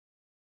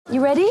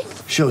You ready?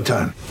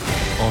 Showtime.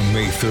 On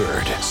May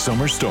 3rd,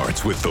 summer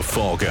starts with The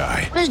Fall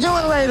Guy. Let's do it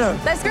later.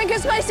 Let's drink a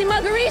spicy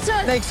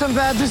margarita. Make some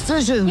bad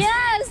decisions.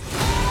 Yes!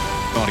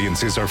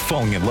 Audiences are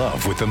falling in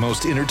love with the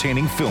most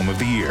entertaining film of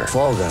the year.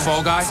 Fall Guy.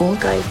 Fall Guy? Fall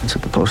Guy. That's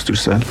what the poster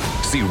said.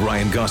 See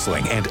Ryan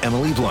Gosling and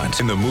Emily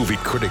Blunt in the movie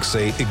critics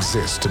say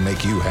exists to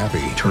make you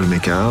happy. Trying to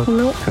make it out?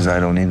 Nope. Because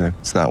I don't either.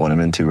 It's not what I'm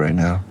into right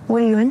now.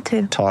 What are you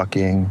into?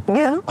 Talking.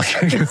 Yeah.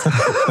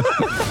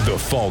 The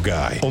Fall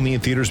Guy. Only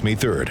in theaters May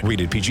 3rd.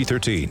 Rated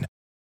PG-13.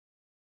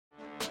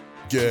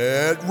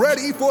 Get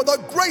ready for the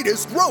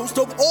greatest roast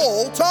of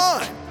all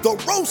time. The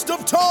Roast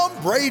of Tom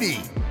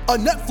Brady. A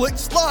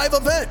Netflix live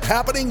event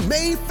happening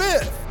May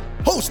 5th.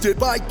 Hosted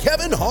by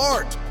Kevin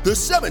Hart. The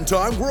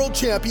 7-time world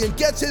champion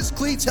gets his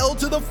cleats held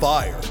to the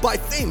fire by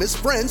famous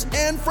friends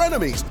and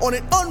frenemies on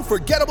an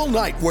unforgettable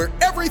night where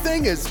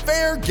everything is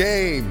fair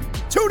game.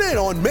 Tune in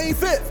on May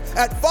 5th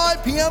at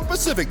 5 p.m.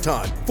 Pacific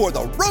time for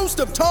the Roast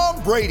of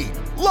Tom Brady.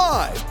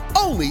 Live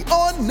only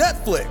on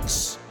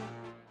Netflix.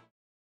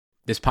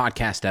 This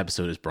podcast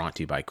episode is brought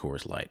to you by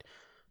Coors Light.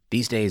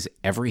 These days,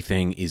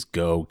 everything is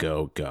go,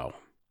 go, go.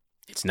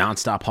 It's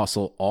nonstop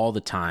hustle all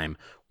the time.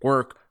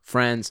 Work,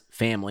 friends,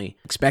 family,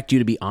 expect you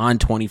to be on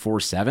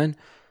 24/7.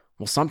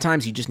 Well,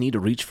 sometimes you just need to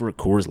reach for a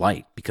Coors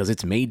Light because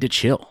it's made to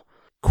chill.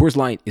 Coors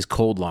Light is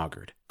cold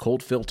lagered,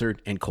 cold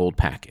filtered, and cold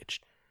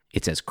packaged.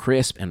 It's as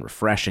crisp and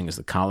refreshing as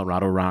the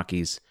Colorado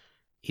Rockies.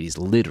 It is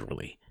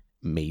literally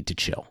made to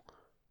chill.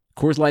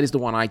 Coors Light is the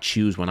one I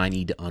choose when I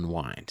need to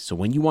unwind. So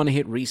when you want to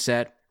hit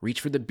reset,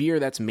 reach for the beer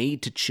that's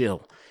made to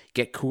chill.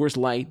 Get Coors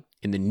Light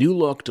in the new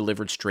look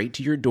delivered straight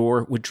to your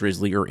door with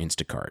Drizzly or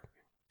Instacart.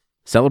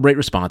 Celebrate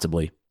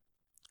responsibly.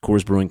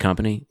 Coors Brewing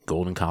Company,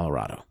 Golden,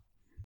 Colorado.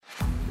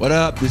 What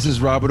up? This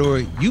is Robert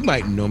Ory. You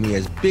might know me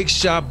as Big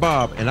Shot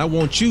Bob, and I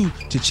want you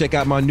to check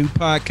out my new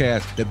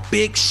podcast, The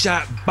Big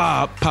Shot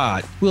Bob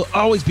Pod. We'll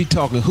always be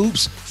talking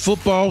hoops,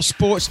 football,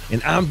 sports,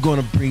 and I'm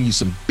going to bring you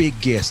some big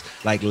guests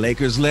like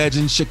Lakers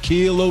legend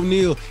Shaquille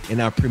O'Neal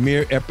in our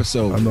premiere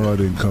episode. I know I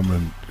didn't come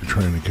in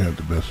training camp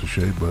the best of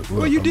shape, but...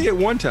 Well, you did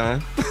one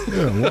time.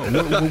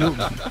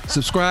 Yeah.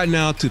 Subscribe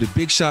now to The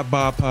Big Shot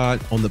Bob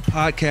Pod on the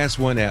Podcast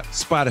One app,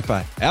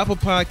 Spotify, Apple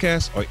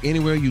Podcasts, or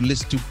anywhere you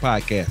listen to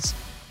podcasts.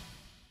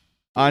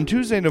 On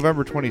Tuesday,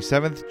 November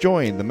 27th,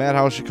 join the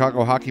Madhouse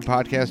Chicago Hockey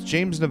Podcast,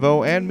 James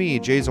Naveau, and me,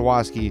 Jay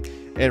Zawoski,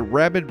 at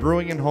Rabid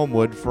Brewing in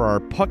Homewood for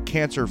our Puck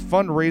Cancer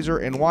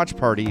fundraiser and watch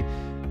party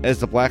as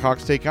the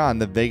Blackhawks take on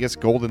the Vegas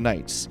Golden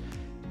Knights.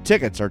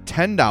 Tickets are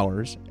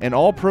 $10, and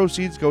all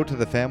proceeds go to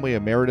the family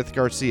of Meredith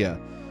Garcia.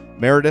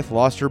 Meredith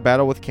lost her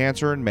battle with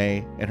cancer in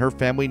May, and her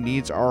family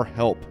needs our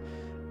help.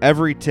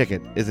 Every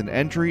ticket is an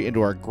entry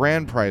into our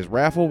grand prize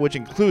raffle, which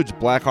includes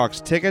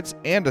Blackhawks tickets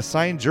and a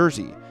signed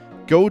jersey.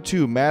 Go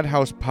to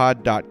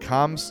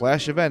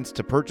madhousepod.com/events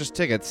to purchase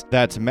tickets.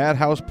 That's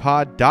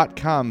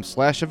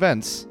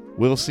madhousepod.com/events.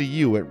 We'll see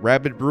you at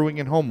Rabid Brewing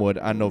in Homewood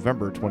on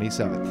November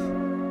 27th.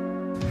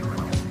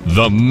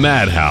 The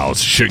Madhouse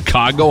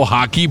Chicago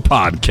Hockey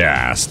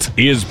Podcast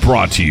is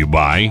brought to you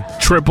by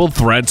Triple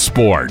Threat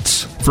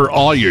Sports. For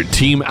all your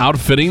team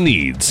outfitting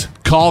needs,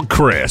 call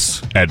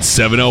Chris at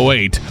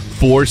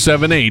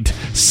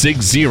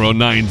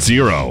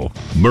 708-478-6090.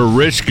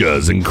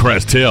 Marishka's in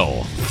Crest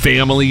Hill.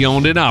 Family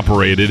owned and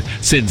operated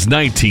since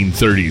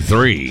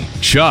 1933.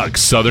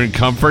 Chuck's Southern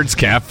Comforts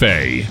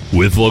Cafe.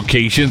 With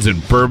locations in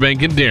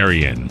Burbank and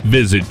Darien.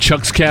 Visit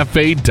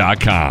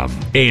chuckscafe.com.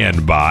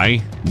 And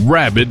by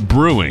Rabid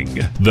Brewing.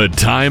 The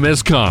time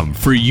has come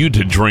for you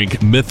to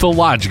drink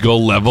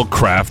mythological level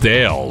craft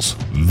ales.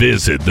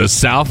 Visit the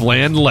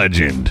Southland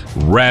legend,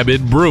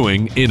 Rabid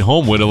Brewing in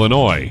Homewood,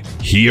 Illinois.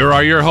 Here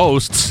are your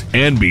hosts,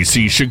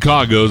 NBC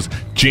Chicago's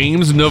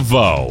James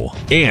Naveau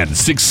and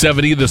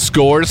 670 The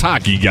Score's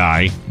hockey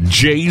guy,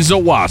 Jay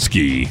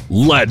Zawoski.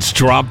 Let's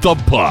drop the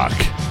puck.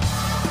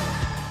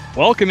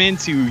 Welcome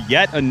into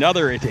yet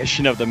another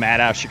edition of the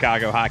Madhouse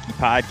Chicago Hockey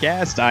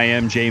Podcast. I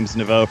am James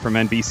Naveau from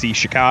NBC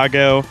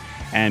Chicago,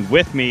 and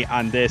with me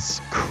on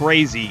this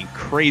crazy,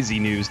 crazy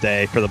news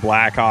day for the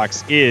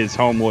Blackhawks is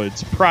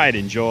Homewood's pride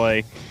and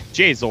joy,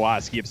 Jay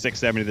Zawoski of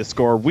 670 The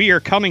Score. We are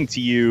coming to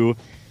you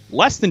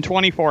less than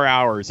 24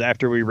 hours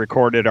after we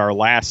recorded our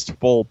last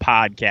full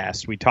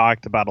podcast. We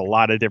talked about a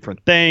lot of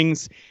different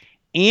things,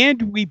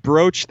 and we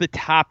broached the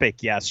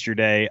topic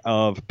yesterday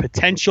of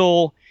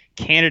potential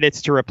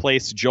candidates to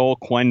replace Joel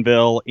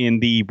Quenneville in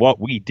the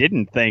what we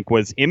didn't think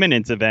was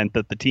imminent event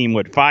that the team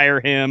would fire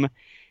him.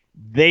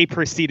 They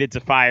proceeded to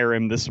fire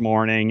him this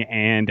morning,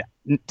 and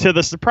to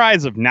the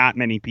surprise of not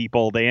many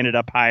people, they ended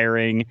up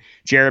hiring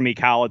Jeremy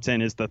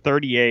Colleton as the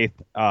 38th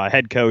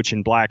head coach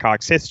in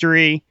Blackhawks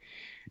history.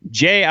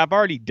 Jay, I've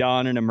already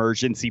done an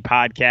emergency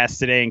podcast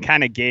today and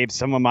kind of gave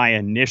some of my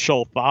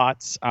initial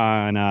thoughts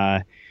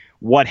on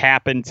what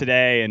happened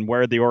today and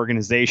where the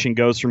organization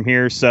goes from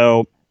here.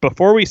 So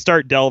before we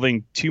start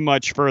delving too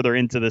much further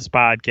into this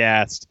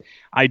podcast,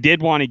 I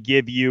did want to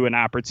give you an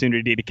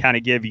opportunity to kind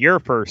of give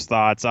your first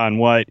thoughts on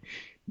what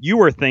you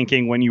were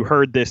thinking when you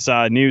heard this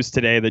news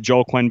today that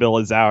Joel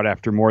Quenneville is out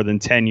after more than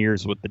 10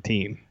 years with the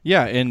team.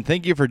 Yeah, and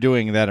thank you for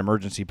doing that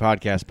emergency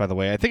podcast, by the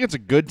way. I think it's a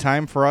good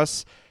time for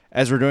us,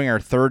 as we're doing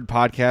our third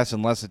podcast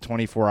in less than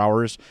 24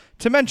 hours,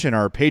 to mention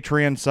our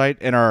Patreon site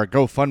and our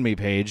GoFundMe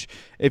page.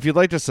 If you'd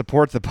like to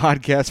support the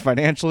podcast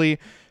financially,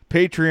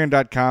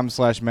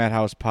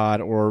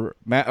 patreon.com/madhousepod or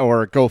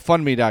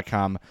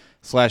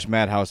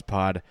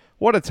gofundme.com/madhousepod.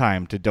 What a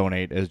time to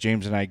donate as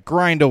James and I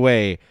grind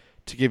away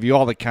to give you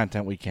all the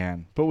content we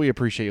can. But we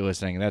appreciate you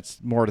listening. That's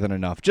more than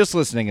enough. Just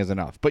listening is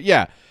enough. But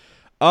yeah,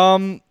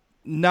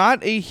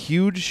 not a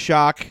huge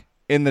shock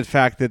in the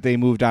fact that they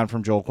moved on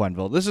from Joel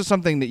Quenneville. This is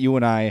something that you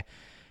and I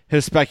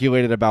have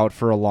speculated about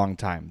for a long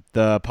time.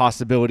 The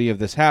possibility of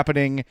this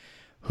happening.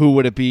 Who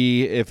would it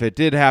be if it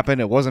did happen?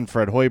 It wasn't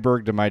Fred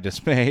Hoiberg, to my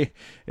dismay.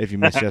 If you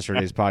missed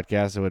yesterday's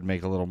podcast, it would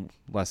make a little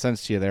less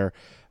sense to you there.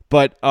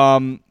 But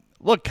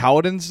look,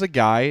 Kaladin's the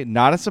guy.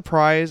 Not a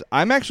surprise.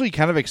 I'm actually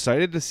kind of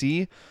excited to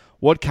see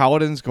what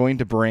Kaladin's going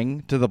to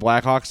bring to the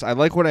Blackhawks. I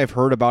like what I've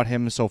heard about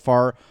him so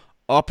far.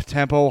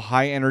 Up-tempo,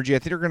 high energy. I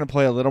think they're going to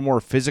play a little more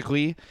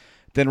physically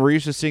than we're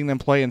used to seeing them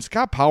play. And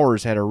Scott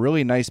Powers had a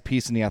really nice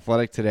piece in The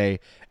Athletic today,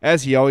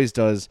 as he always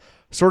does,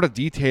 sort of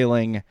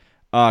detailing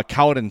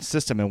Kaladin's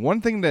system. And one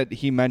thing that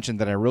he mentioned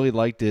that I really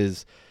liked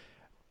is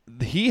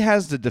he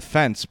has the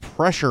defense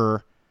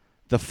pressure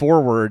the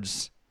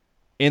forwards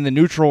in the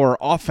neutral or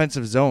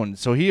offensive zone.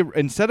 So he,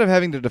 instead of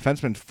having the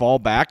defenseman fall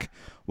back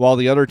while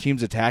the other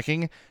team's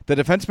attacking, the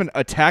defensemen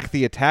attack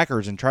the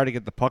attackers and try to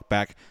get the puck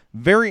back.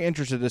 Very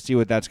interested to see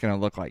what that's going to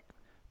look like.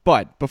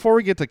 But before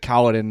we get to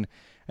Kaladin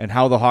and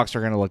how the Hawks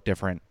are going to look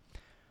different,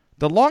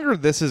 the longer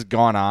this has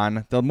gone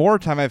on, the more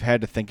time I've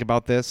had to think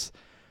about this,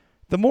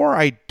 the more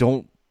it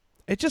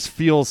just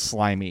feels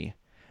slimy.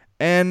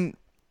 And,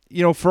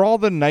 you know, for all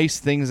the nice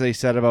things they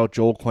said about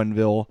Joel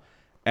Quenneville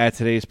at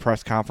today's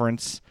press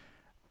conference,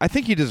 I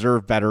think he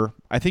deserved better.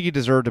 I think he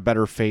deserved a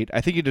better fate.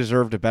 I think he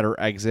deserved a better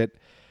exit.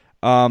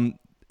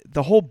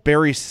 The whole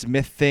Barry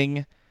Smith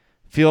thing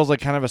feels like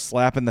kind of a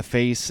slap in the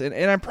face. And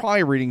I'm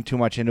probably reading too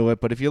much into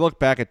it, but if you look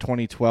back at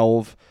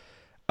 2012,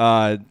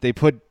 they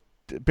put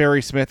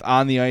Barry Smith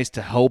on the ice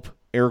to help,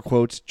 air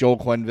quotes, Joel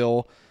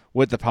Quenneville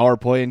with the power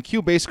play, and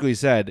Q basically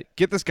said,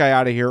 get this guy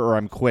out of here or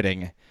I'm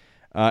quitting.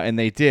 And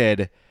they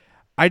did.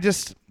 I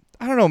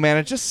don't know, man.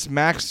 It just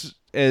smacks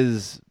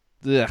as,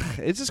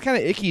 it's just kind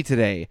of icky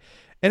today.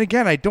 And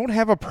again, I don't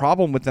have a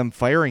problem with them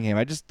firing him.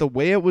 The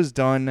way it was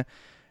done,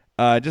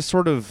 just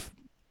sort of,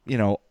 you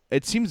know,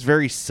 it seems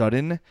very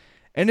sudden.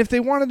 And if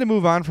they wanted to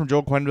move on from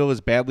Joel Quenneville as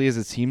badly as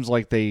it seems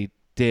like they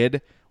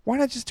did, why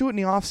not just do it in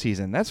the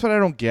offseason? That's what I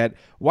don't get.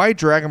 Why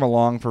drag him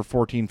along for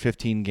 14,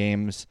 15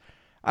 games?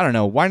 I don't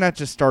know. Why not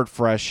just start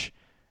fresh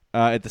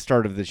at the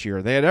start of this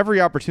year? They had every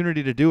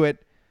opportunity to do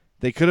it.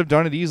 They could have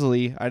done it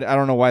easily. I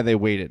don't know why they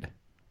waited.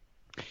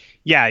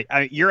 Yeah,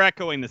 you're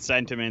echoing the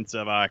sentiments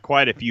of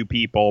quite a few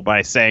people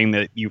by saying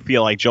that you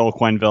feel like Joel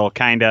Quenneville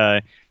kind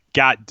of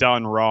got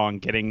done wrong,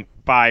 getting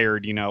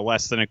fired, you know,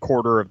 less than a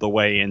quarter of the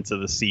way into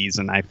the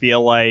season. I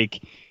feel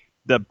like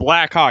the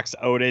Blackhawks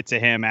owed it to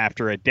him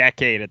after a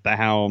decade at the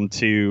helm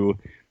to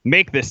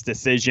make this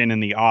decision in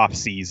the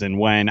offseason,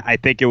 when I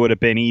think it would have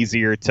been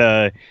easier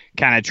to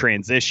kind of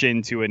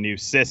transition to a new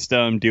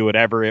system, do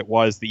whatever it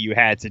was that you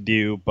had to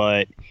do.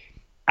 But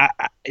I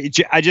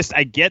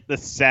get the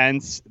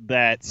sense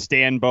that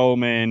Stan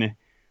Bowman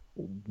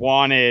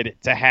wanted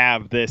to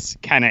have this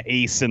kind of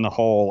ace in the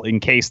hole in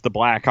case the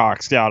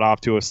Blackhawks got off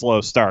to a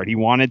slow start. He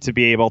wanted to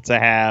be able to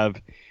have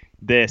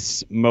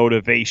this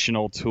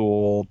motivational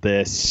tool,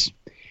 this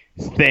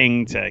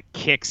thing to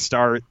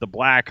kickstart the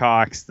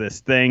Blackhawks, this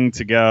thing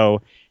to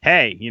go,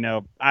 hey, you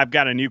know, I've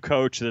got a new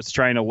coach that's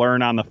trying to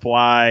learn on the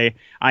fly.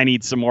 I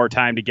need some more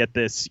time to get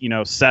this, you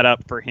know, set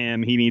up for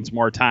him. He needs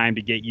more time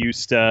to get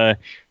used to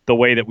the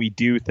way that we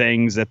do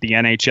things at the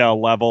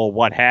NHL level,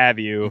 what have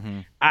you.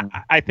 Mm-hmm.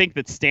 I think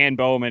that Stan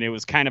Bowman, it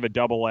was kind of a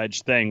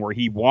double-edged thing where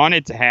he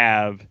wanted to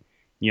have,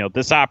 you know,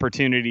 this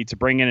opportunity to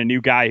bring in a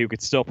new guy who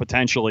could still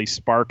potentially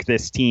spark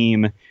this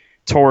team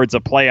towards a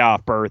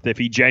playoff berth if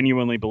he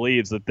genuinely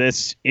believes that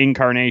this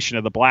incarnation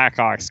of the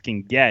Blackhawks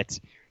can get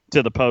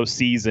to the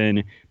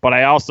postseason. But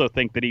I also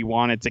think that he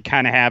wanted to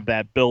kind of have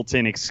that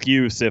built-in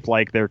excuse if,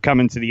 like, they're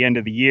coming to the end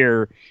of the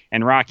year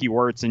and Rocky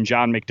Wirtz and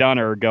John McDonough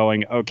are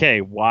going,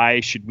 okay, why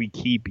should we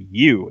keep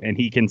you? And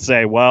he can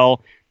say,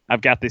 well,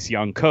 I've got this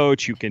young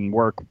coach who can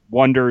work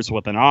wonders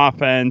with an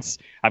offense.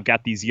 I've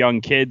got these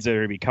young kids that are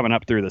going to be coming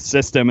up through the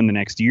system in the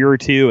next year or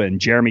two, and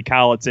Jeremy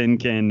Colleton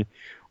can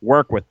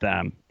work with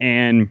them.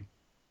 And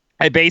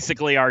I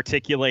basically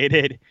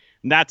articulated,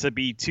 not to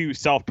be too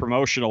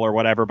self-promotional or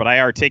whatever, but I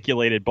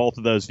articulated both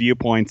of those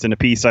viewpoints in a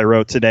piece I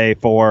wrote today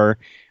for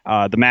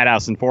the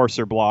Madhouse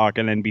Enforcer blog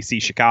on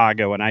NBC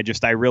Chicago. And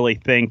I really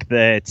think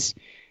that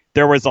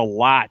there was a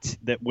lot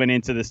that went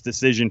into this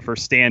decision for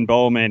Stan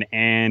Bowman.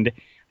 And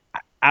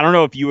I don't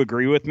know if you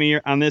agree with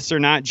me on this or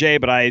not, Jay,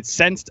 but I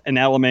sensed an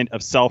element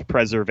of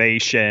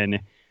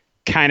self-preservation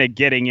kind of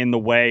getting in the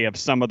way of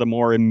some of the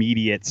more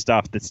immediate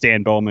stuff that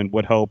Stan Bowman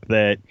would hope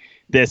that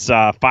this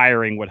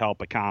firing would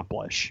help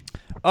accomplish.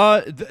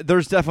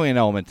 There's definitely an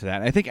element to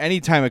that. I think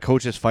anytime a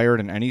coach is fired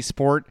in any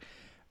sport,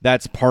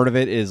 that's part of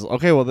it is,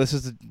 okay, well, this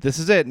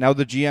is it. Now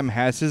the GM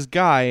has his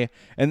guy.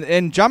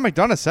 And John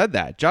McDonough said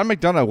that. John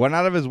McDonough went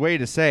out of his way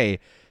to say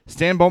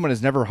Stan Bowman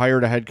has never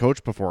hired a head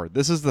coach before.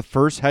 This is the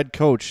first head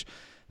coach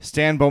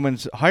Stan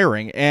Bowman's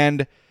hiring.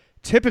 And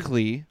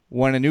typically,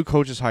 when a new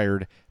coach is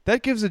hired,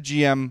 that gives a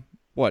GM,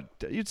 what,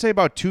 you'd say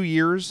about 2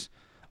 years,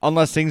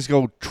 unless things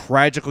go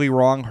tragically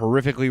wrong,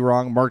 horrifically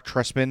wrong, Mark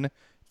Trestman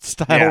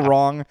style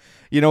wrong.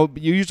 You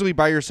usually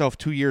buy yourself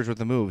 2 years with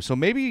the move. So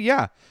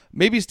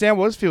maybe Stan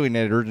was feeling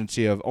that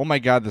urgency of, oh my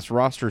God, this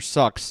roster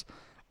sucks.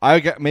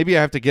 Maybe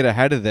I have to get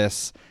ahead of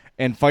this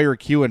and fire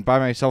Q and buy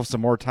myself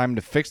some more time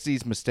to fix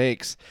these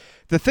mistakes.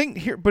 The thing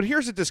here, but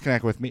here's a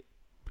disconnect with me.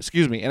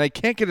 Excuse me, and I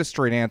can't get a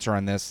straight answer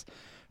on this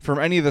from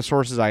any of the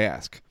sources I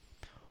ask.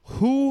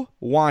 Who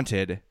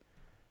wanted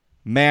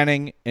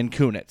Manning and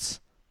Kunitz?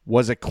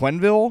 Was it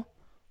Quenneville?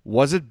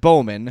 Was it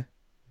Bowman?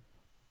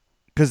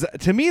 Because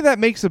to me, that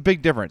makes a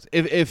big difference.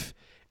 If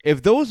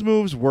those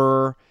moves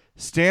were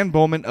Stan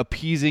Bowman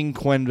appeasing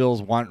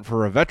Quenneville's want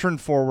for a veteran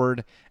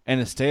forward and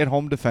a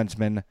stay-at-home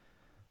defenseman,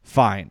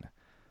 fine.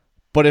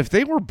 But if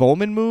they were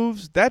Bowman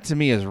moves, that to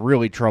me is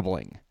really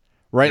troubling,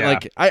 right? Yeah.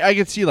 Like I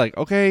could see, like,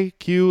 okay,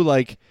 Q,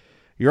 like,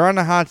 you're on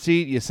the hot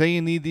seat. You say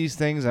you need these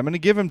things. I'm going to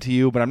give them to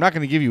you, but I'm not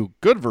going to give you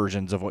good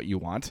versions of what you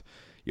want.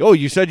 Oh,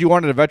 you said you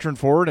wanted a veteran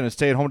forward and a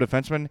stay-at-home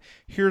defenseman?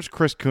 Here's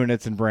Chris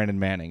Kunitz and Brandon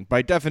Manning.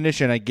 By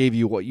definition, I gave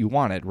you what you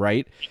wanted,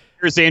 right?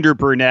 Here's Andrew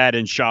Brunette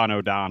and Sean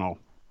O'Donnell.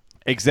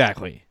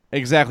 Exactly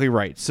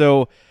right.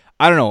 So,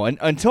 I don't know.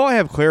 Until I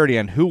have clarity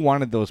on who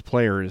wanted those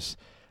players,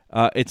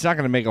 it's not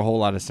going to make a whole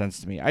lot of sense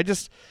to me. I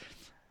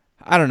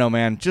don't know,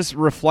 man. Just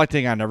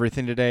reflecting on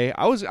everything today,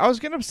 I was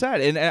getting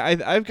upset. And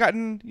I've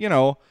gotten,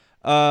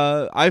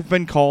 I've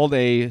been called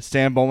a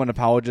Stan Bowman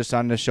apologist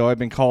on this show. I've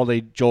been called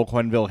a Joel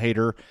Quenneville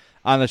hater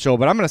on the show,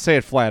 but I'm going to say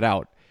it flat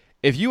out.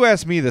 If you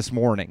asked me this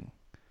morning,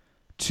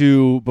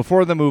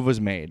 before the move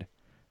was made,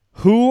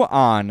 who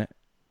on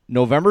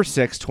November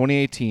 6,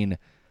 2018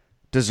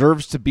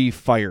 deserves to be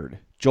fired,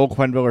 Joel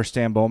Quenneville or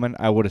Stan Bowman,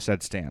 I would have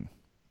said Stan.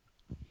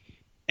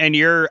 And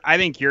I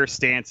think your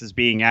stance is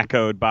being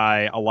echoed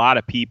by a lot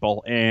of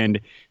people.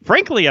 And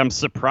frankly, I'm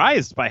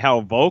surprised by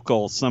how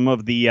vocal some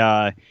of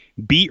the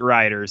beat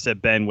writers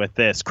have been with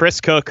this.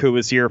 Chris Cook, who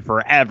was here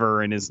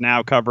forever and is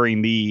now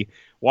covering the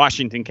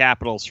Washington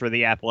Capitals for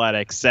The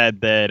Athletic,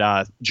 said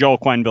that Joel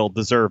Quenneville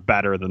deserved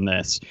better than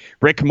this.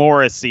 Rick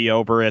Morrissey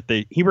over at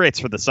he writes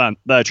for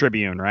the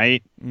Tribune,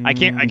 right? I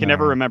can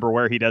never remember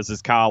where he does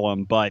his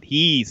column, but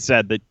he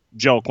said that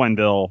Joel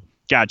Quenneville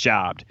got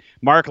jobbed.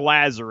 Mark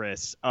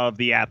Lazarus of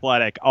The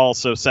Athletic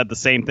also said the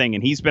same thing,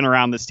 and he's been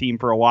around this team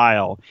for a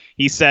while.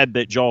 He said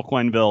that Joel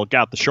Quenneville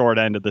got the short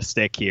end of the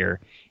stick here.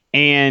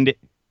 And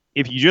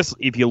if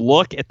you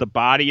look at the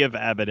body of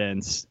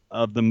evidence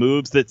of the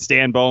moves that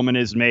Stan Bowman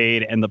has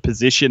made and the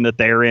position that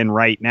they're in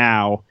right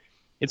now,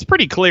 it's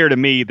pretty clear to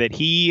me that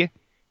he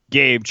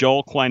gave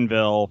Joel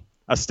Quenneville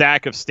a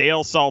stack of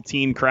stale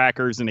saltine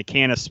crackers and a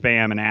can of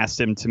Spam and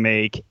asked him to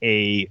make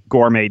a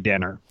gourmet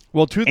dinner.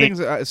 Well, two things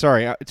I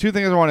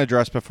want to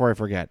address before I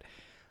forget.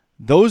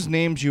 Those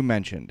names you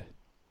mentioned,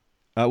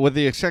 with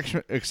the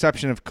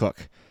exception of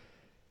Cook,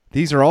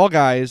 these are all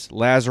guys,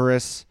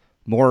 Lazarus,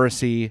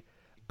 Morrissey,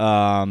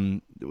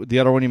 the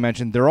other one you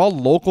mentioned, they're all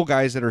local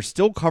guys that are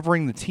still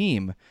covering the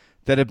team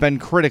that have been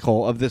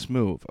critical of this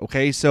move.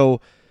 Okay,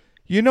 so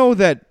you know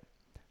that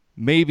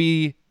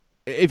maybe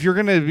if you're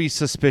going to be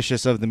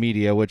suspicious of the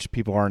media, which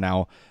people are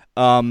now,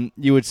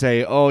 you would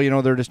say,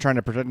 oh, they're just trying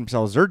to protect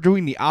themselves. They're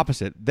doing the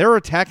opposite. They're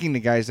attacking the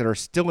guys that are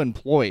still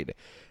employed.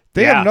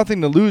 They have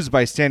nothing to lose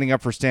by standing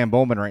up for Stan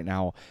Bowman right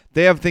now.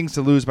 They have things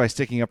to lose by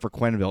sticking up for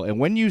Quenneville. And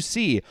when you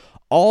see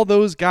all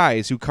those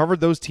guys who covered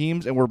those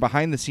teams and were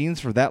behind the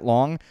scenes for that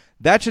long,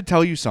 that should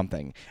tell you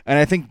something. And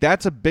I think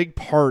that's a big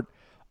part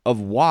of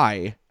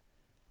why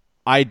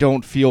I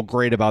don't feel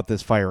great about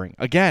this firing.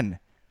 Again,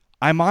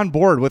 I'm on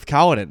board with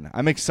Colliton.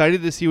 I'm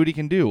excited to see what he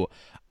can do.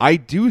 I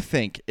do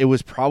think it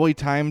was probably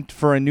time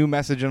for a new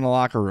message in the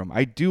locker room.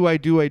 I do. I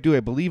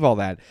believe all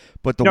that.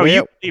 But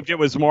you believed it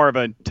was more of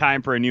a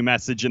time for a new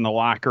message in the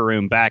locker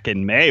room back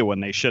in May when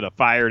they should have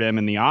fired him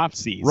in the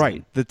offseason.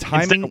 Right. The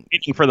timing, instead of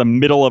waiting for the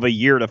middle of a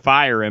year to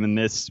fire him in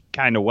this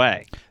kind of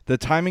way. The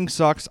timing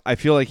sucks. I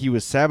feel like he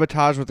was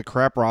sabotaged with the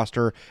crap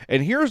roster.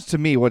 And here's to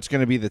me what's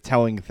going to be the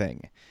telling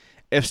thing.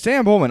 If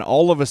Stan Bowman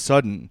all of a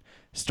sudden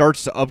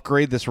starts to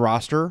upgrade this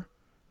roster,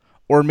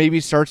 or maybe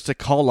starts to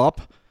call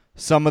up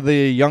some of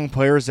the young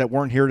players that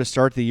weren't here to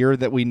start the year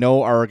that we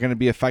know are going to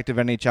be effective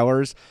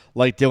NHLers,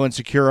 like Dylan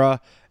Secura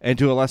and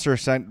to a lesser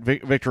extent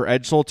Victor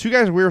Edsel, two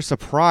guys we were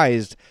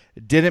surprised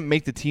didn't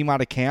make the team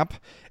out of camp.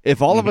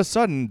 If all of a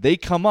sudden they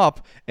come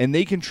up and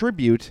they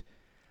contribute,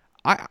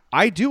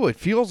 I do. It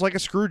feels like a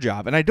screw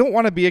job. And I don't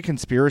want to be a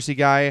conspiracy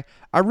guy.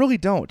 I really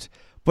don't.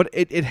 But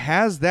it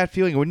has that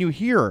feeling when you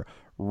hear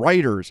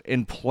writers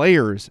and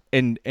players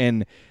and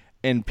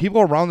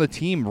people around the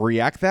team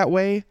react that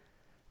way.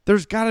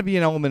 There's got to be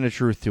an element of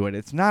truth to it.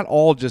 It's not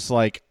all just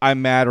like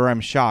I'm mad or I'm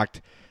shocked.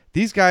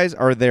 These guys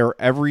are there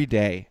every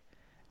day.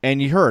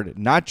 And you heard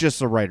not just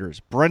the writers,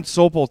 Brent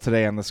Sopel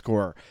today on the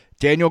score,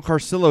 Daniel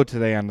Carcillo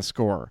today on the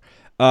score,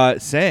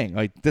 saying,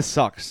 like, this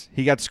sucks.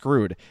 He got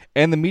screwed.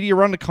 And the media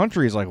around the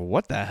country is like,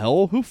 what the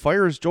hell? Who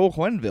fires Joel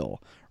Quenneville?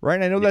 Right?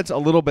 And I know that's a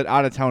little bit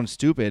out of town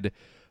stupid,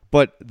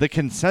 but the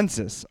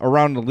consensus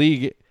around the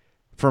league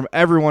from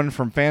everyone,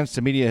 from fans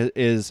to media,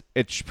 is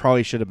it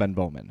probably should have been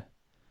Bowman.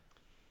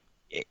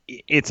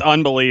 It's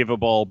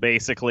unbelievable,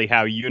 basically,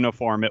 how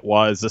uniform it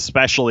was,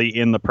 especially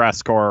in the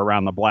press corps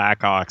around the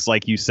Blackhawks.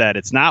 Like you said,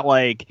 it's not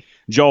like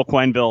Joel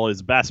Quenneville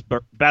is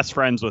best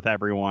friends with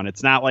everyone.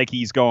 It's not like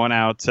he's going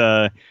out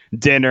to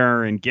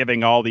dinner and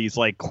giving all these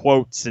like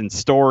quotes and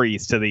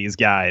stories to these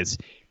guys.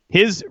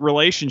 His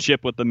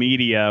relationship with the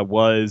media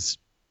was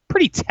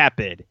pretty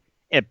tepid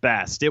at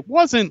best. It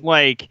wasn't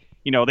like,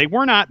 they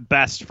were not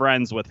best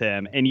friends with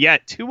him. And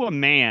yet, to a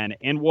man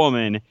and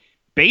woman,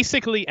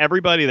 basically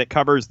everybody that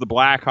covers the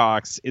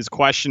Blackhawks is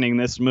questioning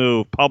this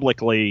move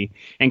publicly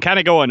and kind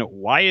of going,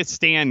 why is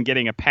Stan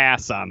getting a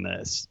pass on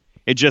this?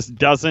 It just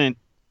doesn't,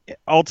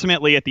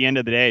 ultimately at the end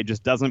of the day, it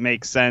just doesn't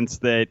make sense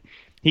that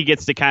he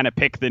gets to kind of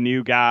pick the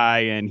new guy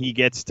and he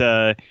gets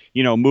to,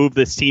 move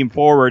this team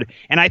forward.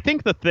 And I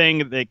think the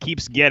thing that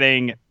keeps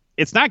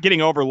it's not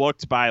getting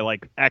overlooked by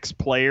like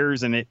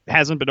ex-players, and it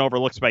hasn't been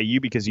overlooked by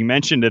you because you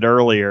mentioned it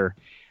earlier.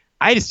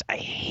 I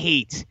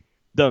hate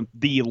the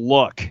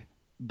look.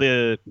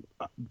 The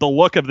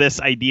look of this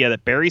idea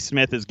that Barry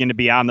Smith is going to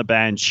be on the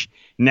bench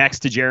next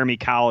to Jeremy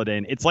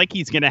Colliton. It's like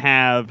he's going to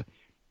have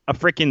a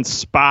freaking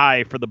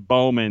spy for the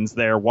Bowmans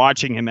there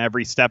watching him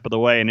every step of the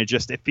way. And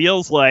it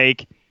feels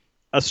like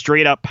a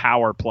straight up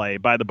power play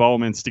by the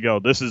Bowmans to go,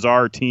 this is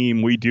our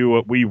team. We do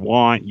what we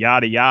want,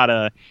 yada,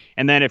 yada.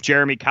 And then if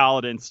Jeremy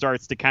Colliton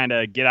starts to kind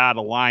of get out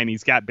of line,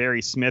 he's got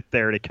Barry Smith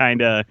there to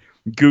kind of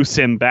goose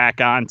him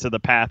back onto the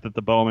path that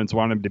the Bowmans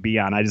want him to be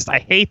on. I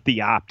hate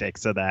the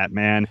optics of that,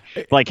 man.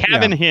 Like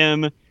having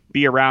him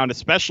be around,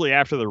 especially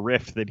after the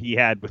rift that he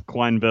had with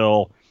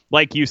Quenneville,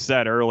 like you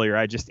said earlier,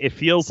 it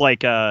feels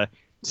like a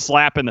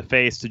slap in the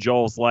face to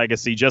Joel's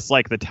legacy, just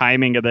like the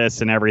timing of this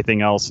and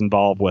everything else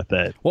involved with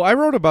it. Well, I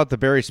wrote about the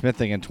Barry Smith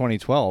thing in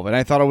 2012, and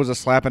I thought it was a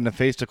slap in the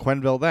face to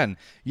Quenneville then.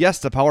 Yes,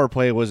 the power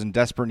play was in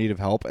desperate need of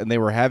help, and they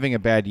were having a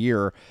bad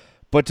year.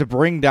 But to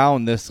bring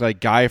down this like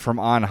guy from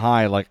on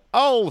high, like,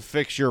 I'll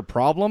fix your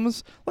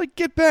problems, like,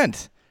 get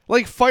bent.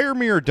 Like, fire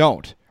me or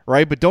don't,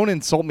 right? But don't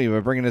insult me by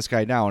bringing this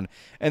guy down.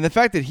 And the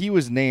fact that he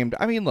was named,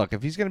 I mean, look,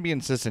 if he's going to be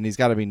insistent, he's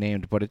got to be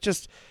named. But it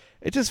just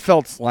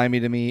felt slimy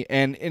to me.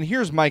 And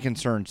here's my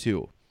concern,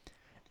 too.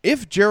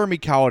 If Jeremy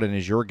Colliton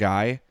is your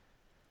guy,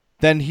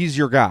 then he's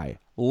your guy.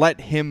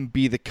 Let him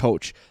be the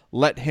coach.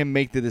 Let him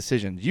make the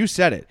decisions. You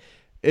said it.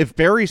 If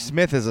Barry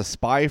Smith is a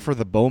spy for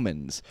the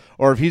Bowmans,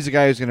 or if he's a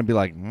guy who's going to be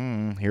like,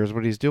 here's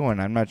what he's doing,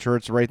 I'm not sure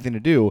it's the right thing to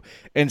do,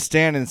 and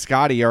Stan and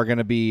Scotty are going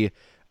to be,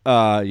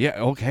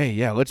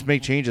 let's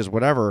make changes,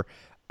 whatever,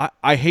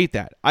 I hate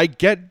that. I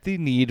get the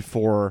need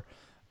for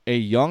a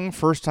young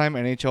first-time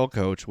NHL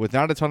coach with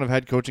not a ton of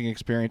head coaching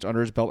experience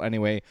under his belt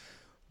anyway,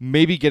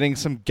 maybe getting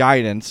some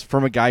guidance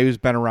from a guy who's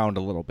been around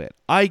a little bit.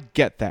 I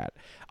get that.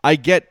 I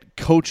get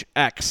Coach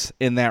X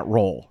in that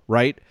role,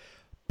 right?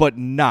 But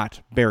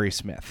not Barry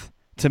Smith.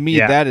 To me,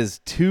 that is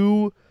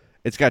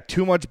it's got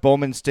too much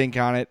Bowman stink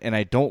on it, and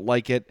I don't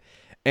like it.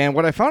 And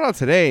what I found out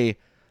today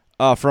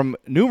from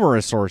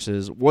numerous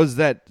sources was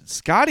that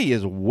Scotty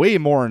is way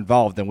more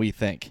involved than we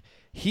think.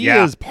 He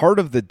is part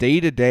of the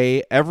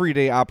day-to-day,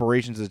 everyday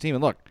operations of the team.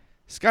 And look,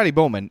 Scotty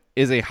Bowman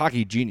is a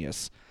hockey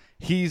genius.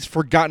 He's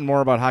forgotten more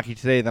about hockey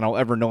today than I'll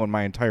ever know in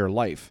my entire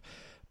life.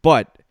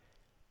 But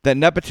that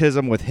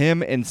nepotism with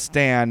him and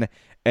Stan,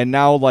 and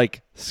now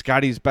like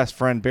Scotty's best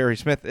friend, Barry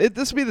Smith,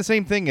 this would be the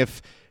same thing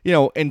if,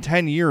 in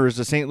 10 years,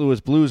 the St. Louis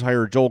Blues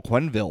hire Joel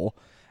Quenneville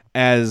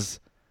as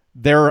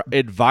their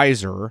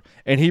advisor,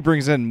 and he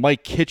brings in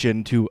Mike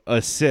Kitchen to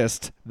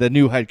assist the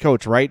new head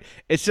coach, right?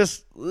 It's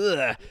just,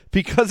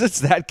 because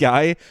it's that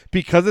guy,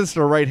 because it's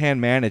the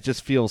right-hand man, it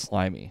just feels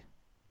slimy.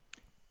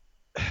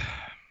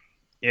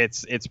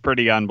 It's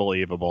pretty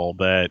unbelievable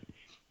that,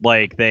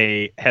 like,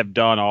 they have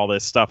done all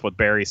this stuff with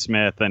Barry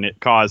Smith, and it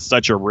caused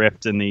such a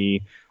rift in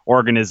the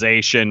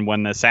organization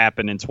when this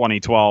happened in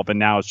 2012, and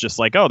now it's just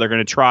like, oh, they're going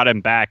to trot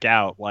him back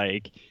out.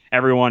 Like,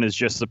 everyone is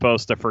just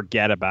supposed to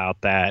forget about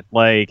that.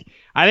 Like,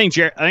 I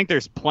think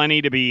there's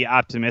plenty to be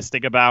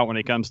optimistic about when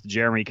it comes to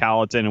Jeremy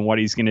Colliton and what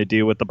he's going to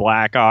do with the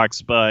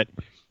Blackhawks, but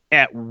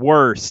at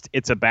worst,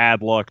 it's a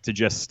bad look to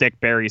just stick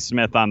Barry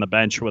Smith on the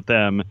bench with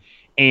them.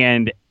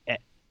 And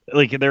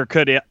like, there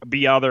could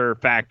be other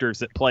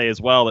factors at play as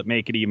well that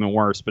make it even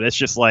worse, but it's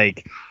just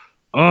like,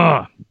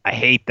 I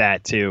hate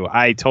that too.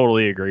 I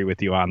totally agree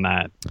with you on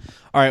that.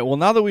 All right, well,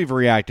 now that we've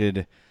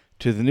reacted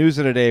to the news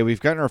of the day, we've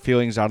gotten our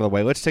feelings out of the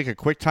way. Let's take a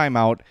quick time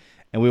out,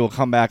 and we will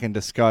come back and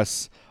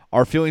discuss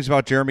our feelings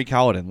about Jeremy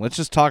Colliton. Let's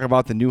just talk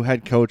about the new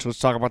head coach. Let's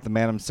talk about the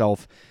man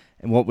himself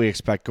and what we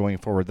expect going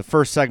forward. The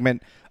first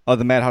segment of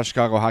the Madhouse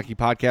Chicago Hockey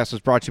Podcast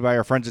was brought to you by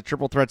our friends at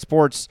Triple Threat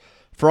Sports.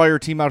 For all your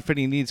team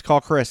outfitting needs,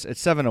 call Chris at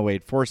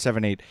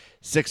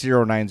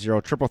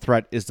 708-478-6090. Triple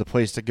Threat is the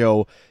place to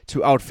go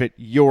to outfit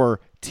your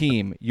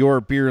team,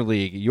 your beer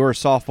league, your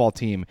softball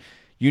team,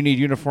 you need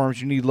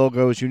uniforms, you need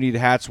logos, you need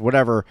hats,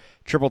 whatever,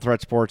 Triple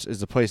Threat Sports is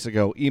the place to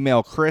go.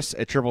 Email Chris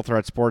at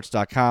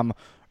triplethreatsports.com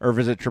or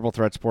visit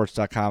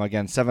triplethreatsports.com.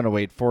 Again,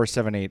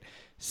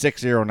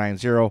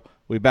 708-478-6090.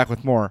 We'll be back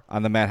with more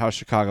on the Madhouse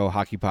Chicago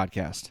Hockey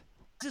Podcast.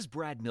 This is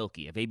Brad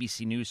Milkey of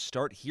ABC News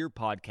Start Here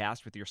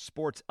podcast with your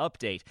sports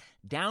update.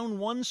 Down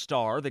one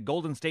star, the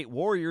Golden State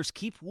Warriors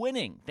keep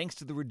winning thanks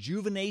to the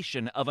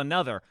rejuvenation of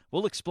another.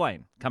 We'll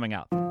explain coming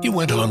up. You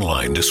went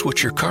online to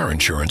switch your car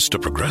insurance to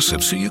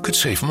Progressive so you could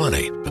save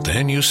money. But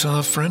then you saw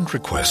a friend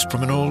request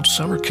from an old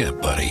summer camp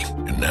buddy.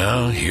 And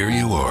now here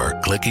you are,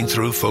 clicking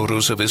through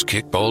photos of his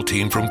kickball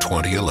team from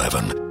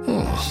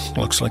 2011.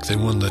 Looks like they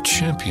won the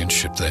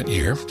championship that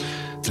year.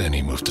 Then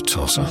he moved to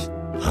Tulsa.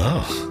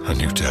 Oh, a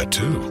new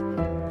tattoo.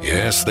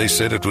 Yes, they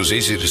said it was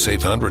easy to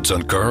save hundreds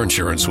on car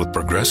insurance with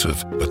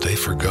Progressive, but they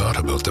forgot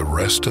about the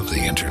rest of the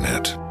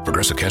internet.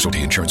 Progressive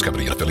Casualty Insurance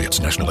Company and Affiliates.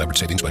 National average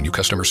savings by new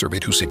customer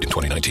surveyed who saved in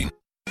 2019.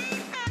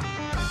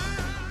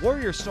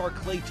 Warrior star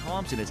Klay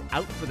Thompson is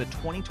out for the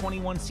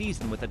 2021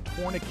 season with a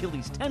torn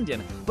Achilles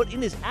tendon, but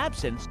in his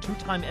absence,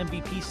 two-time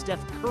MVP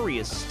Steph Curry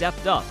has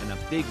stepped up in a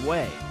big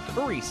way.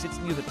 Curry sits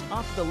near the top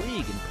of the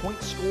league in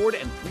points scored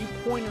and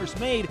three-pointers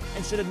made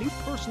and set a new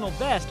personal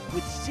best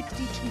with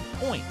 62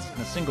 points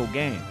in a single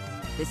game.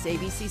 This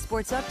ABC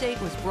Sports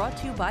Update was brought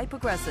to you by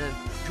Progressive.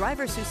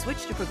 Drivers who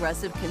switch to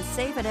Progressive can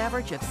save an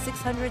average of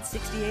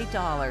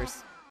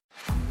 $668.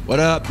 What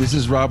up? This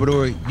is Robert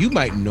Ory. You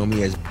might know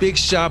me as Big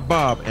Shot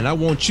Bob, and I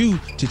want you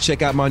to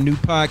check out my new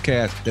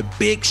podcast, The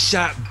Big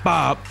Shot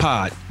Bob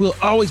Pod. We'll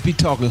always be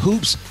talking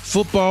hoops,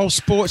 football,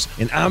 sports,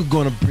 and I'm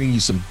going to bring you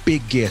some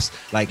big guests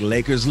like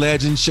Lakers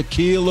legend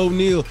Shaquille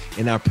O'Neal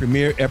in our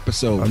premiere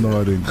episode. I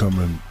know I didn't come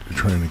in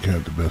training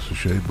camp the best of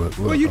shape, but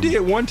well, you did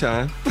one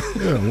time.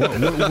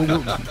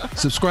 Yeah.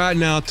 Subscribe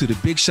now to the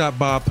Big Shot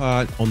Bob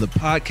Pod on the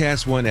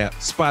Podcast One app,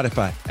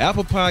 Spotify,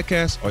 Apple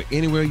Podcasts, or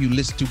anywhere you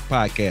listen to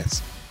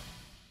podcasts.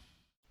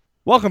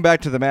 Welcome back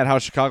to the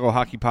Madhouse Chicago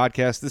Hockey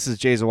Podcast. This is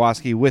Jay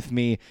Zawoski. With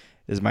me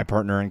is my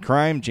partner in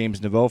crime,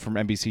 James Naveau from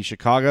NBC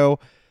Chicago.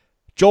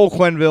 Joel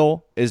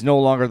Quenneville is no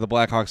longer the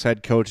Blackhawks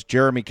head coach.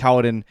 Jeremy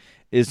Colliton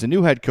is the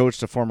new head coach,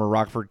 the former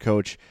Rockford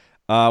coach.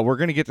 We're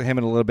going to get to him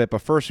in a little bit,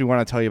 but first we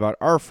want to tell you about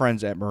our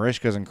friends at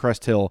Merichka's in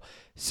Crest Hill,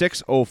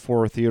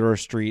 604 Theodore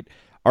Street,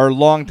 our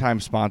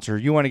longtime sponsor.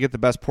 You want to get the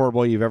best poor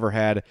boy you've ever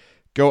had,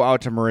 go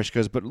out to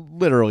Merichka's, but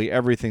literally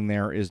everything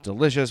there is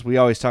delicious. We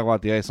always talk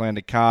about the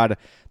Icelandic cod,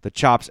 the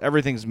chops,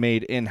 everything's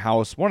made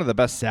in-house. One of the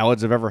best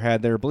salads I've ever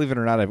had there. Believe it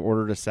or not, I've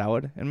ordered a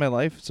salad in my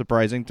life,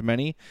 surprising to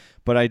many,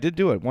 but I did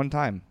do it one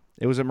time.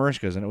 It was at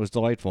Merichka's, and it was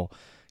delightful.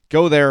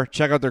 Go there,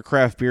 check out their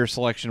craft beer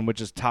selection, which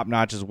is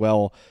top-notch as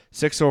well.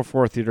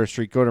 604 Theodore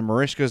Street. Go to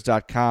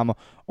Merichkas.com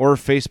or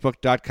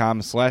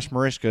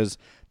Facebook.com/Merichkas.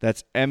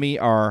 That's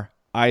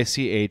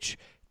MERICHKAS.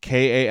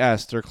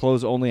 They're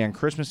closed only on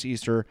Christmas,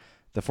 Easter,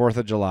 the 4th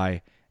of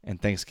July,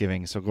 and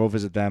Thanksgiving. So go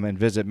visit them and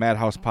visit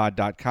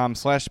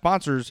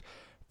madhousepod.com/sponsors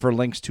for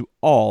links to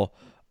all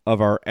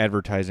of our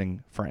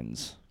advertising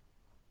friends.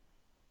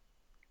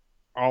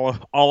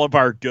 All of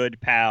our good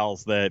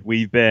pals that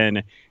we've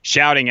been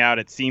shouting out,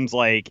 it seems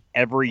like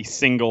every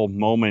single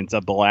moment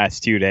of the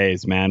last 2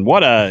 days, man.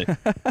 What a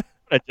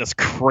just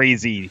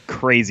crazy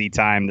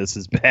time this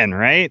has been,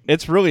 right?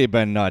 It's really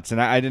been nuts. And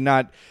I did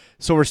not...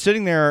 So we're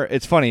sitting there.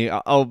 It's funny.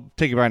 I'll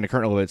take you behind the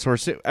curtain a little bit. So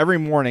every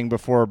morning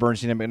before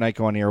Bernstein and McKnight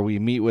go on here, we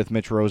meet with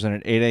Mitch Rosen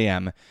at 8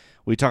 a.m.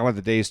 We talk about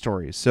the day's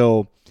stories.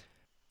 So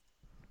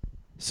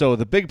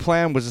the big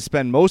plan was to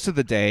spend most of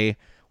the day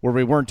where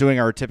we weren't doing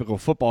our typical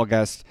football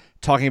guest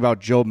talking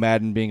about Joe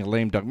Madden being a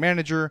lame duck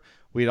manager.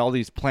 We had all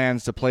these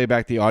plans to play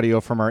back the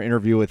audio from our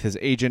interview with his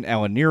agent,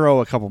 Alan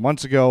Nero, a couple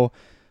months ago.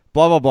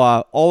 Blah, blah,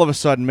 blah. All of a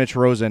sudden, Mitch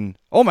Rosen,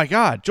 oh my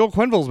God, Joel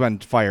Quenneville's been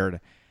fired.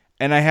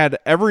 And I had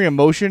every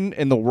emotion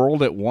in the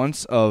world at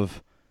once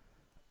of,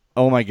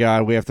 oh my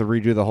God, we have to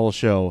redo the whole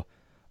show.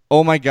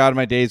 Oh my God,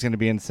 my day is going to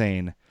be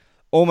insane.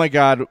 Oh my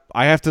God,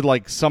 I have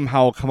to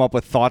somehow come up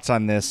with thoughts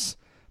on this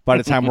by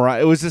the time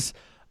it was just,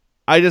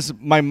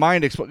 my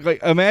mind exploded.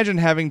 Imagine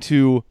having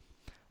to,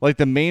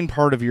 the main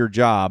part of your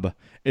job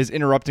is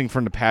interrupting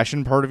from the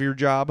passion part of your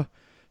job.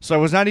 So I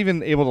was not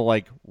even able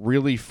to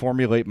really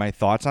formulate my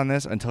thoughts on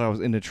this until I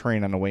was in the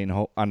train on the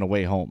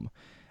way home.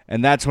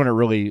 And that's when it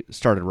really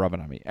started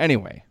rubbing on me.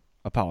 Anyway,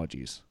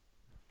 apologies.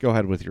 Go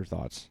ahead with your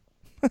thoughts.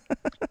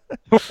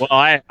 Well,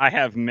 I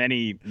have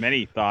many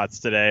thoughts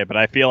today, but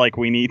I feel like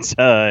we need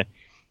to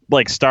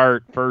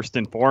start first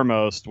and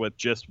foremost with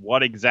just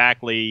what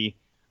exactly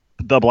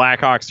the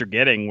Blackhawks are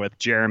getting with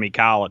Jeremy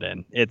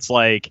Colliton. It's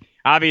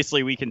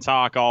obviously we can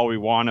talk all we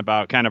want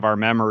about kind of our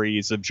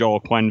memories of Joel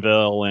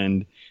Quenneville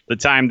and the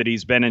time that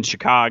he's been in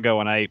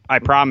Chicago, and I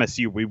promise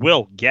you we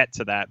will get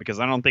to that because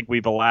I don't think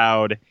we've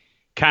allowed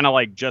kind of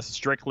just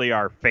strictly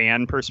our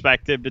fan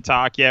perspective to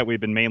talk yet. We've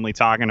been mainly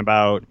talking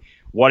about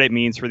what it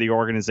means for the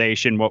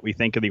organization, what we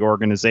think of the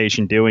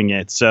organization doing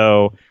it.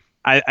 So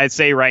I'd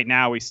say right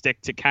now we stick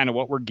to kind of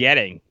what we're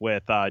getting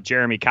with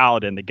Jeremy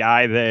Colliton, the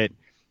guy that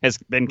has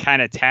been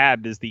kind of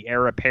tabbed as the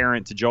heir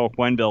apparent to Joel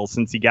Quenneville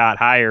since he got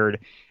hired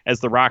as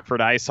the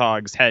Rockford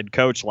IceHogs head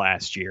coach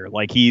last year.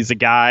 Like, he's a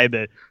guy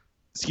that,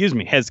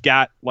 has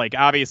got, like,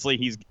 obviously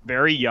he's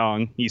very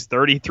young. He's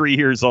 33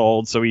 years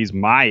old, so he's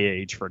my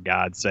age, for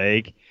God's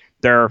sake.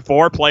 There are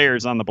 4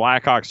 players on the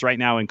Blackhawks right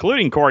now,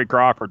 including Corey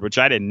Crawford, which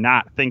I did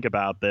not think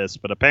about this,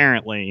 but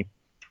apparently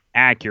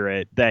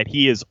accurate, that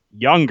he is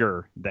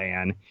younger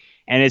than.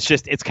 And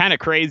it's kind of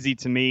crazy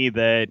to me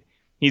that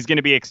he's going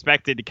to be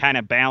expected to kind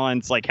of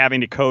balance, like, having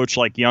to coach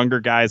like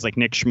younger guys like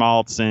Nick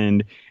Schmaltz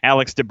and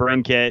Alex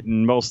DeBrincat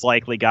and most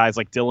likely guys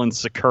like Dylan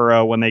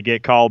Sakura when they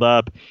get called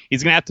up.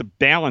 He's going to have to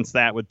balance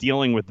that with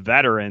dealing with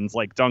veterans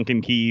like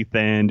Duncan Keith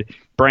and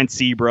Brent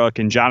Seabrook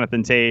and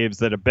Jonathan Taves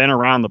that have been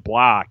around the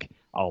block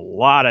a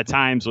lot of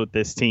times with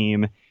this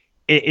team.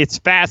 It's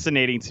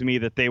fascinating to me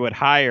that they would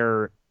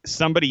hire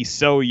somebody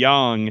so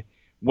young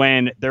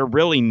when they're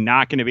really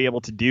not going to be able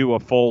to do a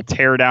full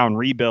tear down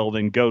rebuild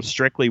and go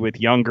strictly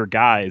with younger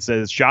guys.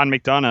 As Sean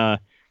McDonough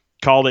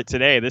called it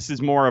today, this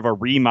is more of a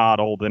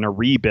remodel than a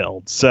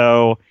rebuild.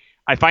 So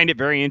I find it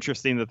very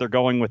interesting that they're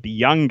going with the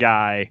young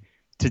guy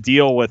to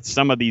deal with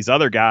some of these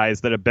other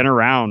guys that have been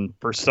around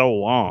for so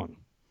long.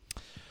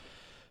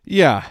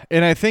 Yeah,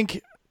 and I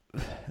think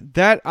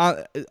that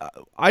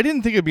I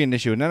didn't think it'd be an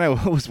issue, and then I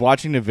was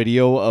watching the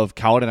video of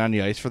Cowden on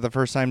the ice for the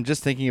first time,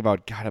 just thinking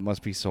about, God, it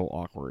must be so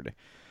awkward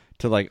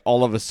to, like,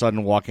 all of a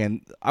sudden walk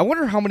in. I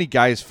wonder how many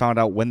guys found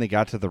out when they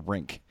got to the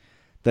rink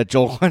that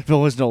Joel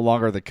Quenneville was no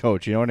longer the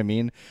coach. You know what I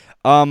mean?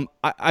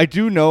 I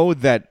do know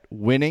that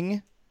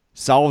winning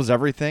solves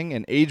everything,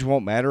 and age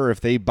won't matter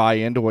if they buy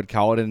into what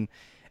Cowden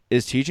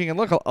is teaching. And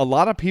look, a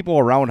lot of people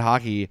around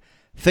hockey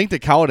think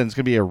that Cowden's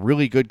going to be a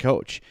really good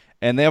coach.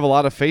 And they have a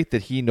lot of faith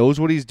that he knows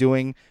what he's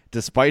doing.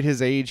 Despite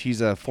his age,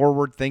 he's a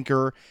forward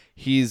thinker.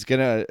 He's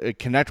going to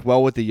connect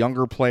well with the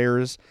younger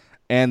players.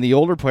 And the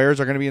older players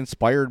are going to be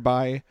inspired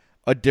by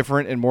a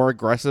different and more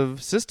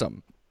aggressive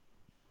system.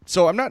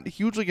 So I'm not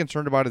hugely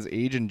concerned about his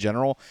age in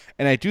general.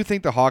 And I do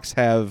think the Hawks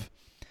have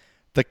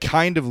the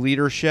kind of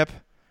leadership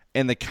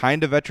and the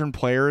kind of veteran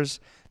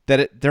players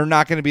that they're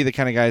not going to be the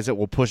kind of guys that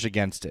will push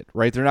against it,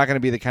 right? They're not going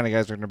to be the kind of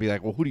guys that are going to be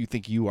like, well, who do you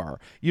think you are?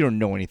 You don't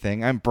know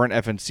anything. I'm Brent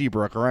F.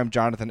 Seabrook, or I'm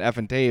Jonathan F.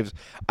 Taves.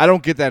 I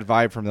don't get that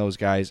vibe from those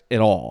guys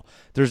at all.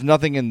 There's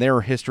nothing in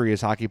their history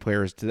as hockey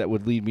players that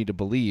would lead me to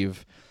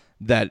believe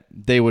that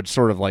they would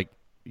sort of, like,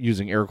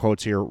 using air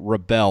quotes here,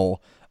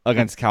 rebel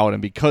against Cowden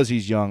because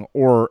he's young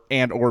or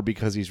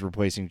because he's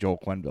replacing Joel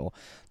Quenneville.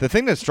 The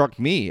thing that struck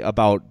me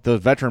about the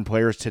veteran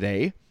players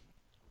today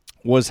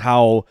was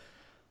how,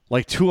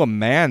 like, to a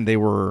man, they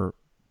were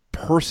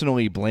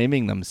personally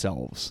blaming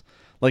themselves.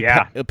 Like,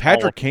 yeah.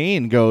 Patrick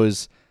Kane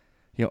goes,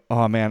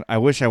 oh man, I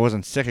wish I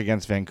wasn't sick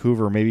against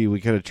Vancouver. Maybe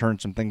we could have turned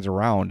some things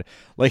around.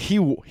 Like,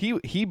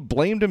 he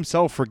blamed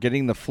himself for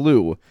getting the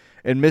flu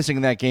and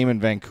missing that game in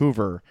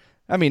Vancouver.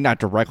 I mean, not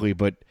directly,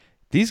 but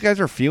these guys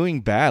are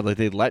feeling bad. Like,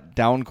 they let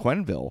down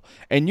Quenneville.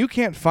 And you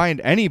can't find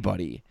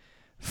anybody,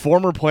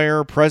 former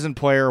player, present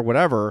player,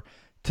 whatever,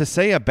 to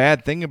say a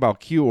bad thing about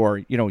Q or,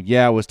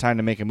 yeah, it was time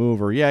to make a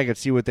move, or yeah, I could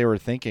see what they were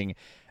thinking.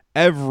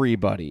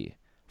 Everybody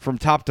from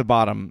top to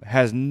bottom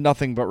has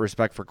nothing but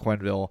respect for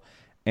Quenneville,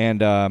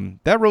 and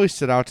that really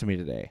stood out to me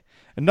today.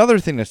 Another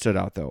thing that stood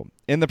out, though,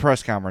 in the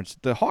press conference,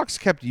 the Hawks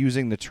kept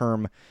using the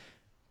term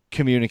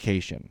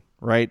communication,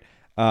 right?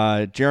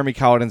 Jeremy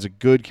Cowden's a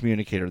good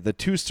communicator. The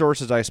 2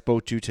 sources I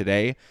spoke to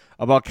today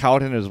about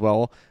Cowden as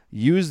well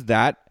used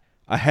that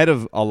ahead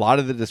of a lot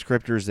of the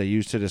descriptors they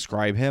used to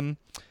describe him.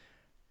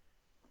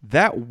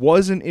 That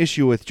was an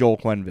issue with Joel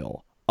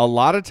Quenneville. A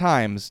lot of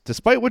times,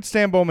 despite what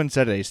Stan Bowman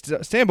said today,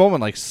 Stan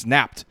Bowman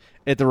snapped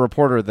at the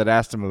reporter that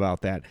asked him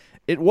about that.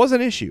 It was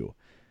an issue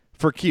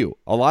for Q.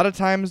 A lot of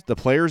times, the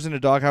players in the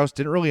doghouse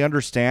didn't really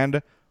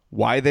understand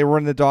why they were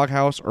in the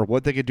doghouse or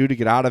what they could do to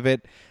get out of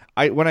it.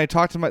 When I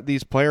talk to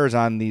these players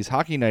on these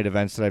hockey night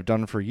events that I've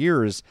done for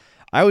years,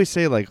 I always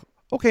say, like,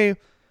 okay,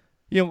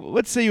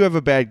 let's say you have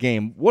a bad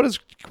game. What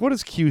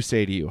does Q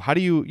say to you? How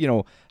do you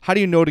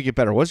know to get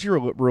better? What's your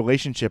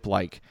relationship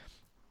like?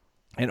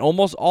 And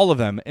almost all of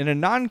them, in a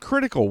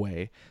non-critical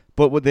way,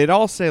 but what they'd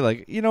all say,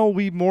 like,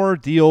 we more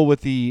deal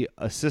with the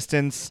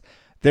assistants.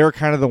 They're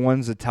kind of the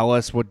ones that tell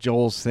us what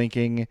Joel's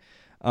thinking.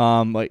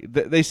 Like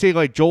they say,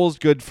 like, Joel's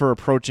good for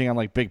approaching on,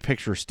 like, big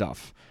picture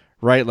stuff,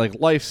 right? Like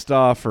life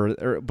stuff,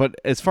 but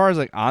as far as,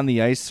 like, on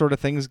the ice sort of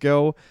things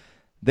go,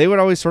 they would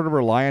always sort of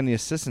rely on the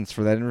assistants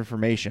for that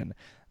information.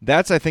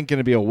 That's, I think, going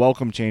to be a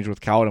welcome change with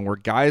Cowden, where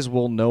guys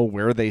will know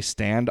where they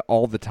stand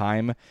all the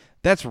time.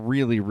 That's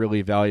really,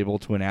 really valuable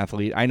to an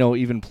athlete. I know,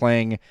 even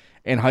playing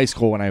in high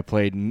school when I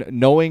played,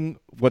 knowing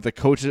what the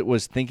coach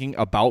was thinking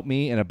about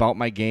me and about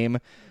my game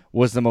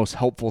was the most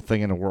helpful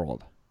thing in the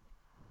world.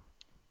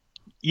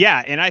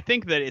 Yeah, and I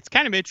think that it's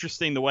kind of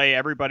interesting the way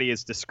everybody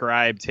has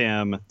described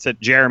him to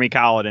Jeremy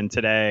Cowden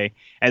today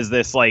as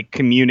this, like,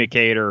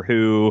 communicator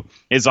who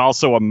is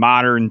also a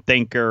modern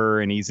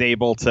thinker, and he's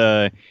able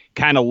to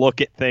kind of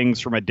look at things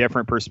from a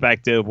different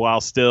perspective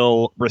while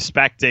still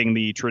respecting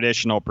the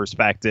traditional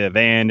perspective.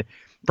 And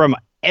from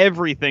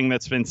everything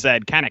that's been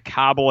said, kind of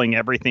cobbling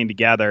everything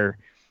together,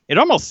 it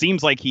almost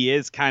seems like he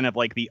is kind of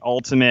like the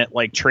ultimate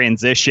like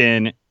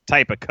transition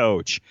type of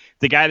coach.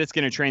 The guy that's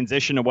going to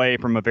transition away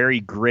from a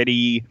very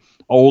gritty,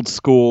 old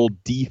school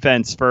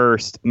defense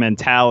first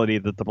mentality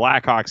that the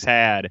Blackhawks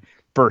had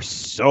for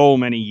so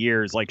many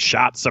years, like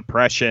shot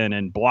suppression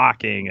and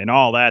blocking and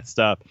all that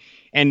stuff.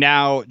 And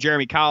now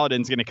Jeremy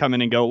Colliton's going to come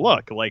in and go,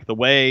 look, like the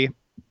way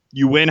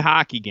you win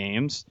hockey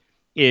games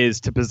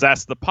is to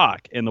possess the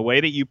puck. And the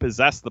way that you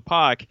possess the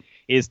puck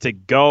is to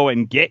go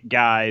and get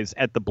guys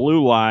at the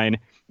blue line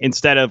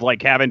instead of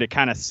like having to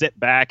kind of sit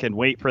back and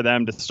wait for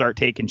them to start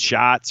taking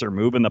shots or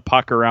moving the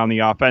puck around the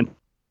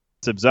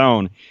offensive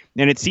zone.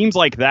 And it seems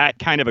like that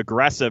kind of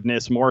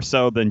aggressiveness, more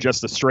so than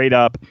just a straight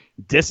up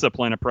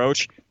discipline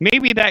approach,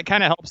 maybe that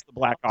kind of helps the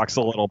Blackhawks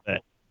a little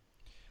bit.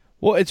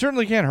 Well, it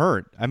certainly can't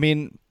hurt. I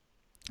mean,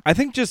 I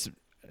think just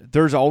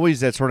there's always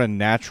that sort of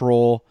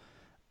natural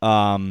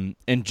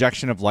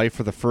injection of life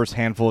for the first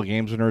handful of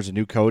games when there's a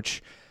new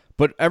coach.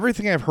 But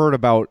everything I've heard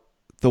about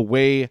the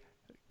way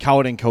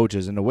Colliton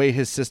coaches and the way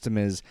his system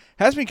is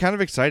has me kind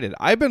of excited.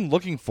 I've been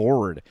looking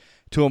forward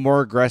to a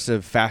more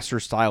aggressive, faster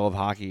style of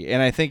hockey.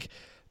 And I think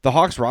the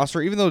Hawks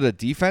roster, even though the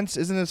defense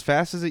isn't as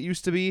fast as it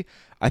used to be,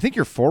 I think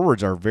your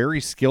forwards are very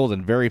skilled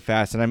and very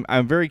fast. And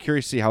I'm very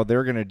curious to see how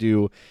they're going to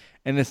do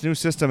in this new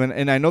system.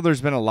 And I know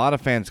there's been a lot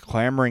of fans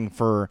clamoring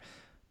for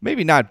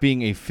maybe not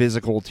being a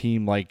physical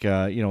team like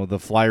the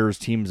Flyers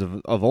teams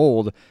of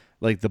old,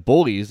 like the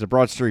Bullies, the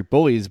Broad Street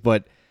Bullies,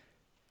 but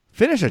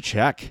finish a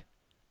check.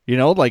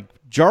 Like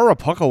jar a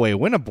puck away,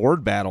 win a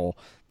board battle.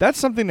 That's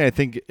something that I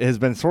think has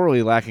been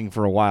sorely lacking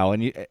for a while.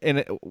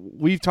 And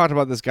we've talked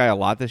about this guy a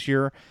lot this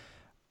year.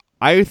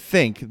 I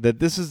think that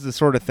this is the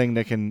sort of thing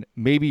that can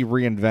maybe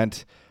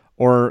reinvent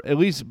or at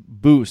least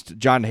boost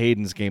John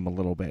Hayden's game a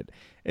little bit.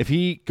 If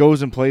he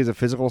goes and plays a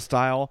physical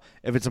style,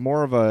 if it's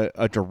more of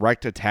a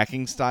direct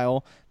attacking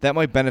style, that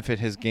might benefit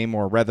his game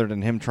more rather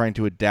than him trying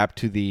to adapt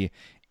to the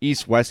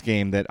East-West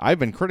game that I've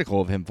been critical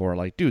of him for.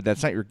 Like, dude,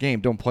 that's not your game.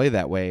 Don't play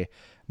that way.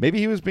 Maybe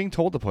he was being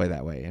told to play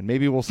that way, and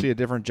maybe we'll see a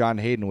different John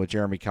Hayden with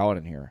Jeremy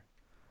Colliton here.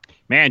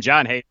 Man,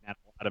 John Hayden had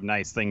a lot of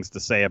nice things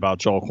to say about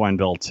Joel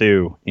Quenneville,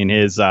 too, in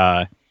his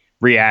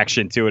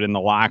reaction to it in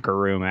the locker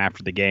room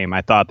after the game.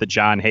 I thought that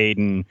John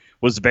Hayden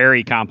was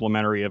very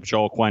complimentary of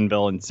Joel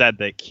Quenneville and said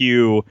that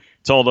Q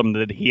told him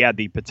that he had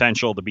the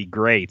potential to be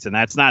great. And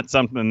that's not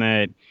something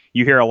that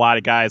you hear a lot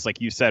of guys, like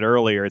you said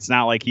earlier. It's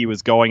not like he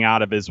was going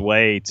out of his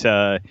way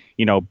to,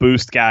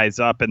 boost guys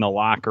up in the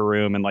locker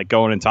room and like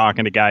going and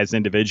talking to guys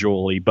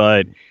individually.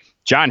 But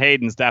John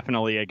Hayden's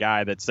definitely a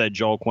guy that said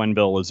Joel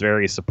Quenneville was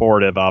very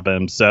supportive of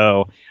him.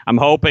 So I'm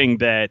hoping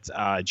that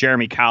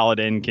Jeremy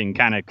Colliton can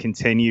kind of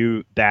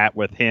continue that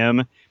with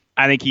him.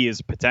 I think he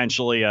is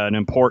potentially an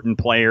important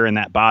player in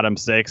that bottom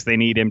six. They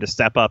need him to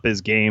step up his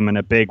game in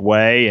a big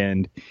way.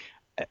 And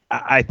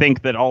I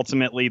think that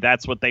ultimately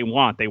that's what they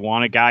want. They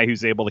want a guy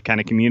who's able to kind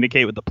of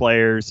communicate with the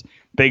players,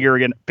 figure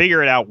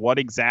it out what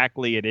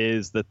exactly it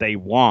is that they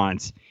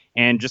want,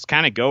 and just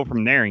kind of go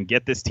from there and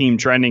get this team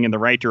trending in the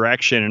right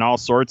direction in all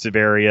sorts of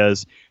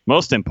areas.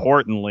 Most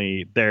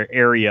importantly, their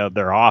area of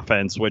their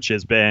offense, which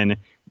has been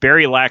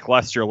very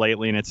lackluster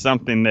lately, and it's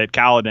something that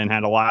Colliton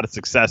had a lot of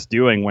success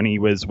doing when he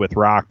was with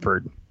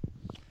Rockford.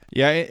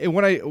 Yeah,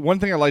 one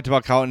thing I liked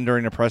about Colliton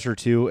during the presser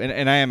too,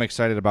 and I am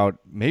excited about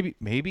maybe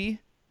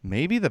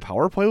the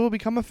power play will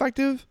become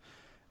effective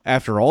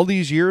after all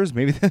these years.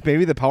 Maybe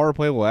the power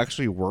play will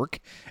actually work.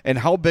 And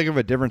how big of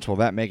a difference will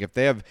that make if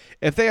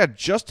they had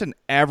just an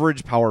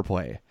average power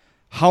play?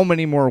 How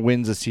many more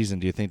wins a season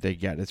do you think they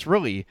get? It's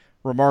really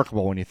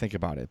remarkable when you think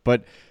about it.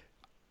 But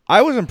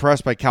I was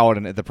impressed by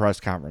Colliton at the press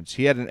conference.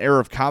 He had an air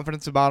of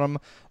confidence about him,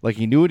 like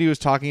he knew what he was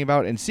talking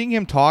about. And seeing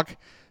him talk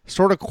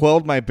sort of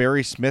quelled my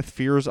Barry Smith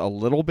fears a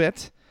little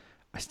bit.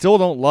 I still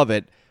don't love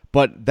it.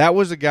 But that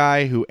was a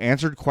guy who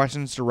answered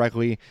questions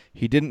directly.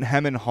 He didn't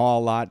hem and haw a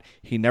lot.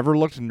 He never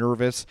looked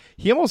nervous.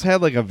 He almost had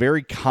like a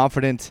very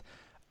confident,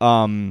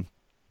 I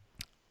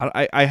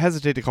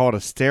hesitate to call it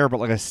a stare, but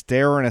like a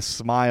stare and a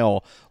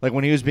smile. Like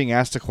when he was being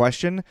asked a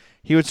question,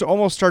 he would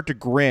almost start to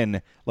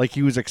grin like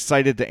he was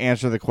excited to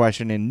answer the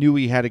question and knew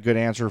he had a good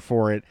answer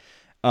for it.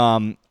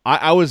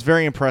 I was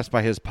very impressed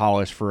by his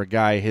polish for a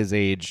guy his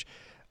age.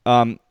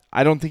 I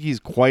don't think he's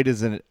quite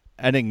as an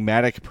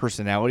enigmatic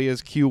personality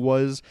as Q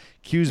was.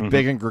 Q's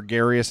big and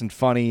gregarious and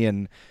funny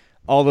and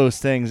all those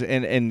things.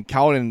 And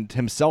Colliton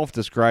himself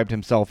described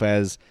himself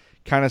as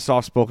kind of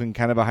soft-spoken,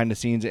 kind of behind the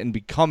scenes, and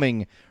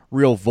becoming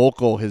real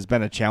vocal has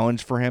been a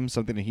challenge for him,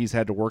 something that he's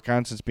had to work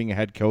on since being a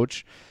head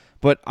coach.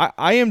 But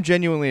I am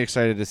genuinely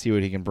excited to see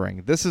what he can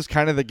bring. This is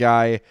kind of the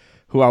guy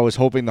who I was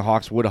hoping the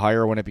Hawks would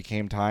hire when it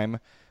became time.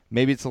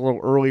 Maybe it's a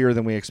little earlier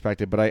than we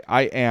expected, but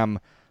I am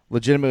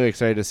legitimately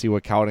excited to see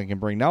what Colliton can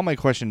bring. Now my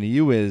question to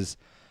you is,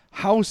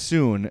 how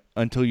soon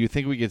until you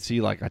think we could see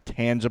like a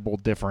tangible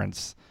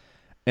difference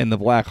in the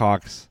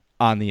Blackhawks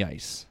on the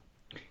ice?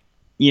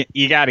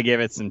 You got to give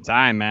it some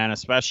time, man,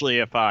 especially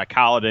if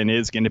Colliton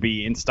is going to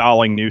be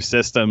installing new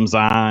systems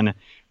on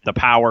the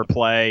power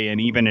play and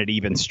even at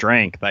even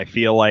strength. I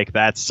feel like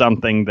that's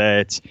something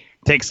that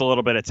takes a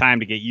little bit of time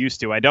to get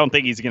used to. I don't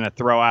think he's going to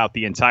throw out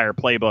the entire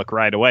playbook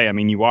right away. I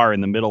mean, you are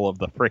in the middle of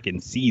the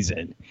frickin'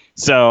 season.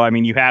 So, I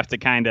mean, you have to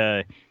kind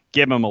of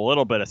give him a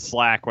little bit of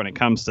slack when it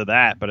comes to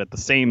that. But at the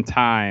same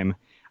time,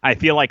 I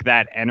feel like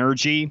that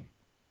energy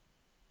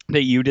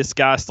that you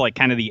discussed, like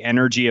kind of the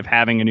energy of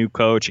having a new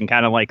coach and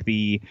kind of like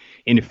the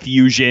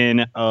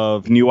infusion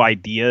of new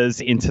ideas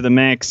into the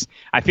mix,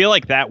 I feel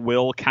like that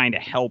will kind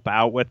of help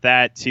out with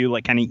that too,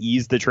 like kind of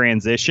ease the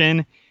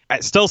transition.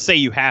 I still say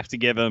you have to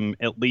give him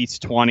at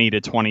least 20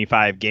 to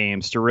 25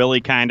 games to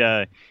really kind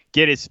of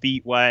get his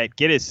feet wet,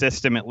 get his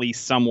system at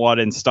least somewhat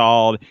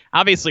installed.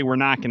 Obviously, we're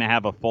not going to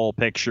have a full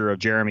picture of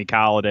Jeremy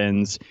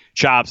Colliton's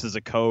chops as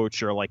a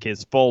coach or like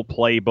his full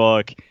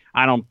playbook,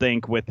 I don't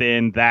think,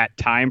 within that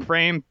time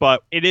frame,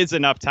 but it is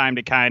enough time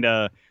to kind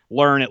of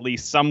learn at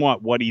least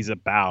somewhat what he's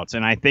about.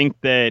 And I think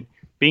that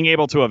being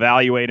able to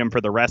evaluate him for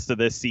the rest of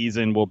this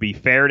season will be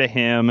fair to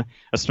him,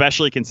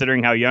 especially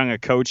considering how young a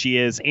coach he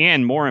is.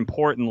 And more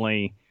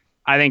importantly,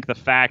 I think the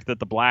fact that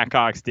the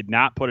Blackhawks did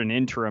not put an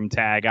interim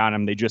tag on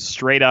him, they just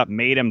straight up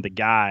made him the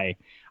guy.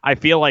 I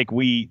feel like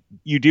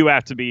you do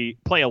have to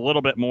play a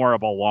little bit more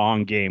of a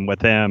long game with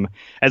him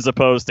as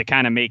opposed to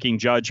kind of making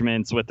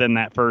judgments within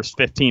that first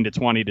 15 to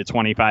 20 to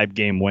 25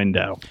 game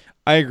window.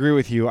 I agree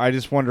with you. I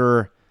just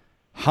wonder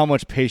how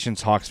much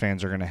patience Hawks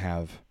fans are going to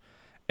have.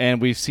 And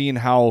we've seen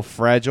how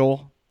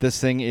fragile this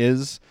thing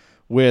is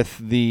with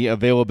the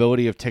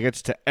availability of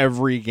tickets to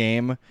every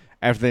game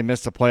after they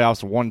missed the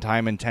playoffs one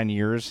time in 10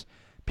 years.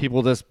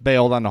 People just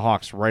bailed on the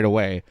Hawks right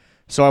away.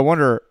 So I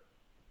wonder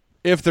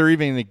if they're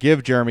even going to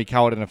give Jeremy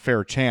Colliton a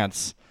fair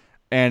chance,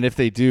 and if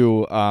they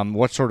do,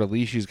 what sort of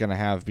leash he's going to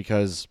have,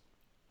 because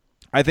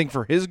I think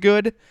for his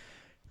good,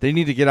 they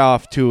need to get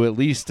off to at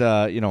least like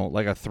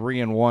a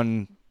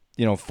 3-1,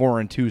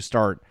 4-2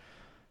 start,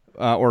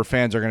 or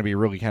fans are going to be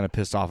really kind of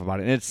pissed off about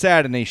it. And it's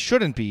sad, and they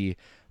shouldn't be,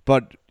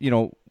 but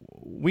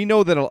we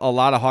know that a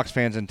lot of Hawks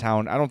fans in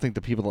town, I don't think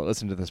the people that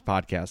listen to this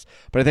podcast,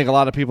 but I think a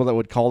lot of people that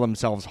would call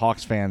themselves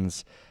Hawks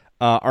fans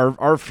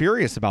are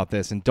furious about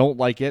this and don't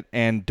like it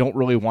and don't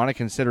really want to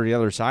consider the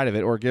other side of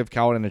it or give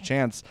Colliton a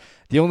chance.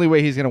 The only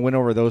way he's going to win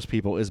over those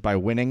people is by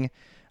winning,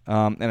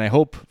 and I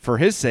hope for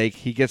his sake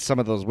he gets some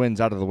of those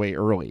wins out of the way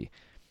early.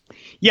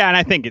 Yeah, and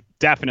I think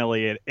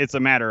it's a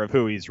matter of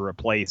who he's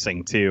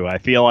replacing, too. I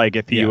feel like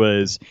if he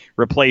was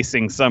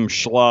replacing some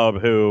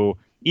schlub who,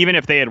 even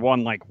if they had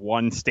won like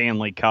one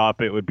Stanley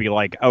Cup, it would be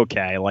like,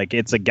 okay, like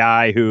it's a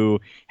guy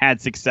who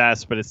had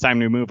success, but it's time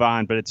to move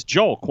on. But it's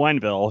Joel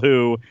Quenneville,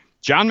 who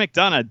John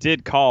McDonough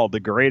did call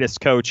the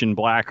greatest coach in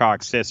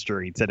Blackhawks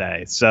history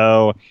today.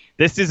 So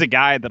this is a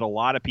guy that a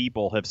lot of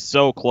people have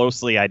so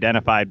closely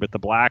identified with the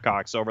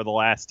Blackhawks over the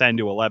last 10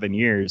 to 11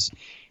 years.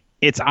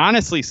 It's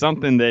honestly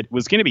something that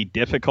was going to be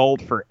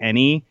difficult for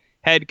any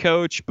head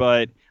coach,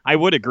 but I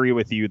would agree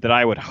with you that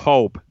I would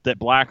hope that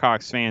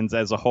Blackhawks fans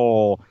as a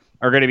whole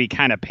are going to be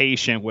kind of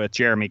patient with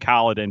Jeremy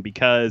Colliton,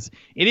 because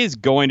it is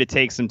going to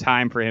take some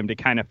time for him to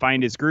kind of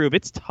find his groove.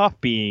 It's tough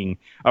being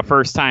a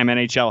first-time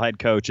NHL head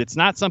coach. It's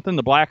not something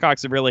the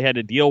Blackhawks have really had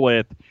to deal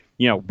with,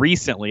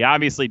 recently.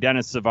 Obviously,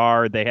 Dennis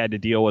Savard, they had to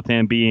deal with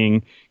him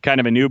being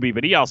kind of a newbie,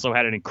 but he also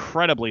had an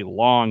incredibly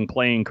long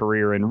playing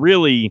career and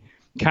really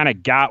kind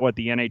of got what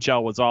the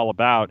NHL was all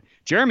about.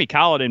 Jeremy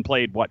Colliton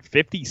played,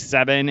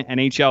 57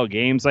 NHL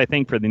games, I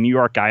think, for the New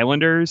York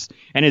Islanders,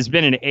 and has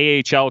been an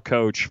AHL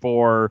coach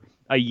for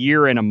a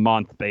year and a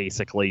month,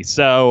 basically.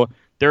 So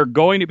there are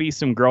going to be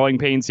some growing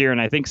pains here,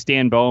 and I think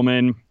Stan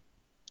Bowman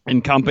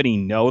and company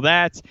know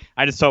that.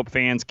 I just hope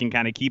fans can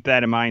kind of keep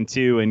that in mind,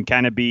 too, and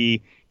kind of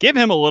give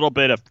him a little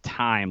bit of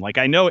time. Like,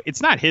 I know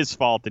it's not his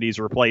fault that he's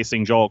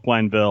replacing Joel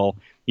Quenneville.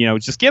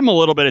 Just give him a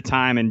little bit of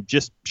time and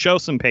just show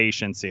some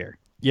patience here.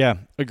 Yeah,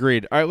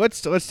 agreed. All right,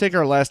 let's take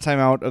our last time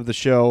out of the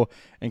show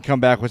and come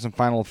back with some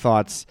final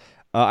thoughts.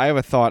 I have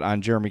a thought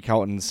on Jeremy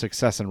Colliton's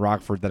success in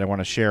Rockford that I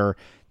want to share.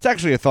 It's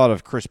actually a thought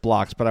of Chris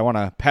Block's, but I want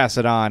to pass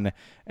it on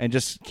and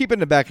just keep it in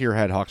the back of your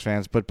head, Hawks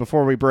fans. But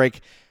before we break,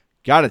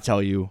 got to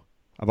tell you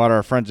about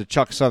our friends at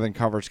Chuck's Southern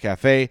Comforts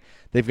Cafe.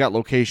 They've got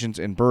locations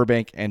in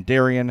Burbank and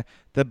Darien.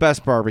 The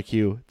best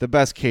barbecue, the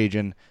best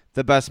Cajun,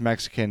 the best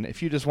Mexican.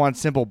 If you just want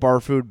simple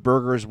bar food,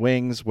 burgers,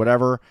 wings,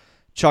 whatever,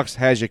 Chuck's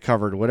has you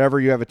covered. Whatever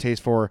you have a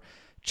taste for,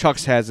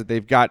 Chuck's has it.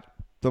 They've got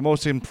the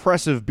most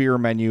impressive beer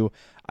menu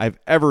I've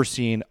ever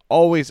seen.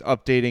 Always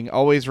updating,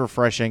 always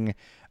refreshing.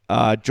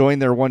 Join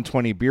their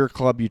 120 beer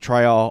club. You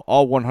try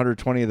all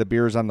 120 of the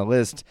beers on the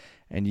list,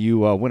 and you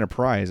win a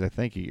prize. I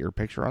think you get your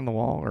picture on the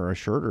wall or a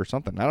shirt or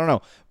something. I don't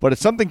know, but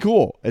it's something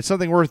cool. It's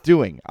something worth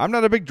doing. I'm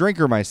not a big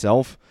drinker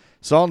myself,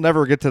 so I'll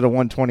never get to the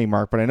 120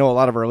 mark, but I know a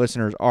lot of our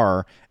listeners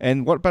are.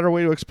 And what better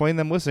way to explain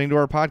them listening to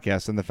our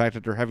podcast than the fact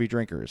that they're heavy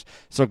drinkers?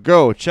 So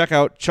go check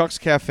out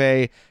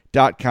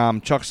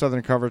chuckscafe.com, Chuck's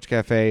Southern Comforts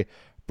Cafe,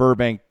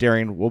 Burbank,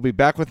 Darien. We'll be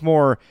back with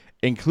more,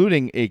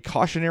 including a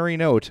cautionary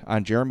note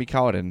on Jeremy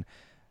Colliton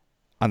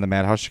on the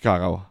Madhouse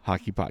Chicago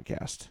Hockey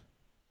Podcast.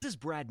 is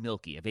Brad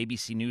Milkey of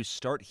ABC News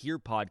Start Here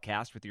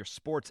podcast with your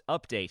sports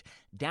update.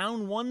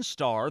 Down one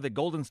star, the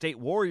Golden State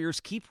Warriors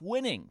keep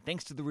winning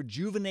thanks to the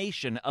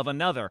rejuvenation of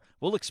another.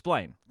 We'll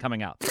explain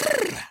coming up.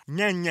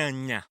 Nya nya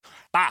nya.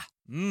 Ba.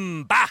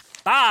 Ba.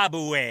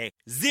 Babue.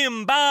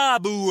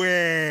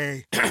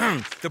 Zimbabwe.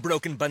 The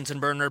broken Bunsen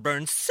burner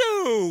burns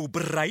so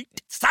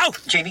bright.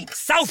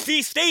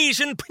 Southeast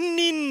Asian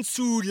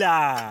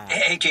Peninsula.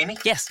 Hey, Jamie?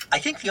 Yes? I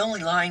think the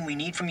only line we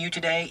need from you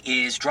today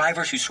is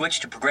drivers who switch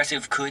to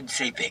Progressive could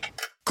save big.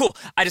 Cool.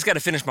 I just got to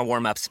finish my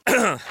warm-ups.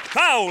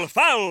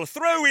 Foul,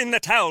 throw in the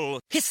towel.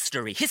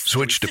 History.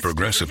 Switch to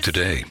Progressive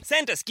today.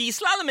 Santa ski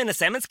slalom in a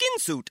salmon skin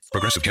suit.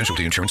 Progressive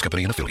Casualty Insurance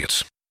Company and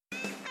Affiliates.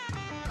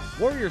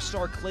 Warriors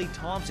star Klay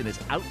Thompson is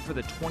out for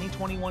the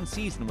 2021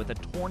 season with a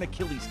torn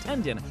Achilles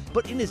tendon,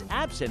 but in his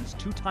absence,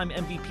 two-time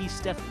MVP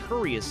Steph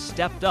Curry has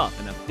stepped up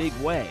in a big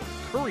way.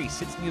 Curry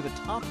sits near the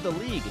top of the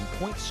league in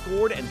points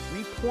scored and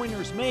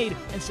three-pointers made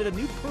and set a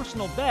new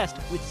personal best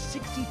with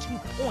 62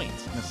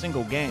 points in a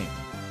single game.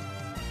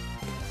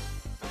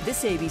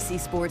 This ABC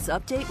Sports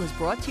Update was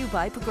brought to you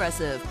by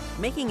Progressive,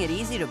 making it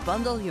easy to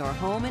bundle your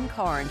home and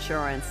car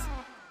insurance.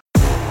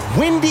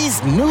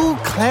 Wendy's new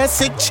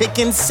classic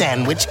chicken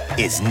sandwich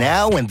is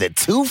now in the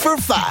 2 for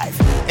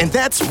 $5, and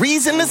that's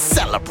reason to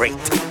celebrate.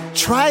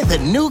 Try the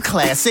new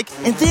classic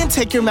and then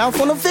take your mouth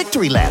on a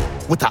victory lap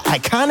with the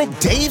iconic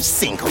Dave's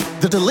Single,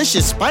 the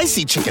delicious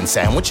spicy chicken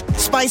sandwich,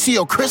 spicy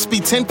or crispy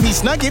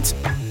 10-piece nuggets,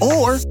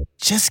 or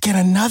just get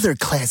another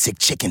classic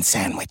chicken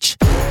sandwich.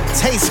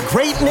 Taste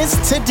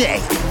greatness today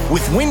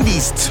with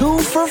Wendy's 2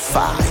 for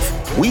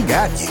 $5. We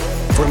got you.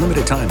 For a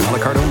limited time, a la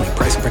carte only.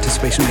 Price and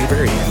participation may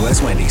vary.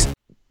 U.S. Wendy's.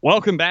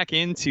 Welcome back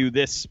into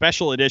this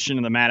special edition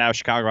of the Madhouse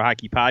Chicago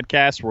Hockey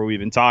Podcast, where we've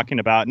been talking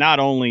about not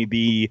only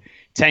the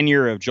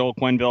tenure of Joel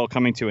Quenneville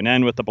coming to an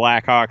end with the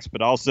Blackhawks,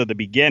 but also the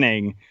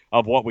beginning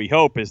of what we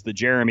hope is the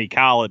Jeremy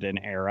Colliton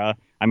era.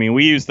 I mean,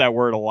 we use that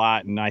word a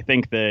lot, and I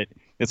think that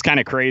it's kind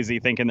of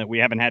crazy thinking that we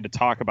haven't had to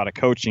talk about a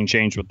coaching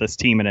change with this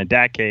team in a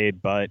decade,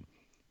 but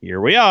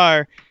here we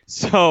are.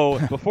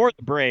 So before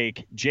the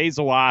break, Jay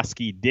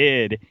Zawoski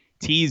did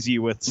tease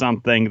you with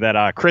something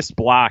that Chris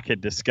Block had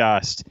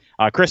discussed.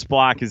 Chris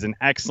Block is an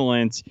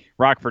excellent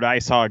Rockford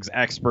Ice Hogs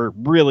expert,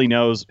 really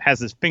has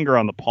his finger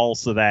on the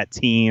pulse of that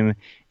team.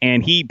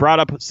 And he brought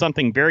up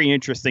something very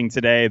interesting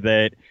today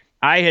that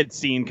I had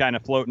seen kind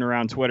of floating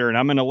around Twitter, and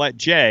I'm going to let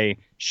Jay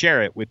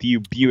share it with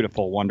you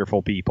beautiful,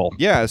 wonderful people.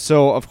 Yeah,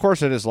 so of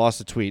course I just lost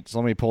a tweet, so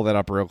let me pull that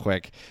up real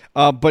quick.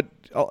 But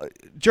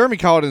Jeremy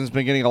Colliton's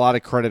been getting a lot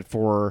of credit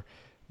for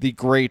the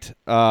great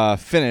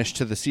finish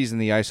to the season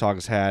the Ice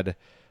Hogs had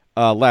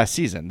last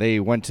season.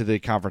 They went to the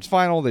conference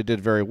final. They did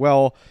very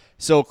well.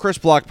 So Chris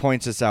Block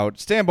points this out.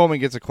 Stan Bowman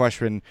gets a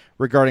question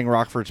regarding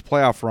Rockford's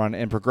playoff run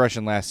and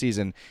progression last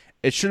season.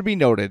 It should be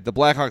noted, the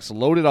Blackhawks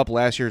loaded up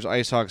last year's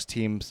Ice Hogs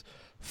teams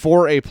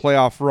for a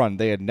playoff run.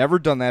 They had never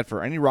done that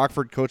for any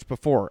Rockford coach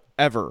before,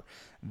 ever.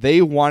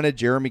 They wanted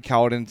Jeremy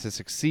Colliton to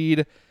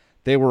succeed.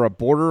 They were a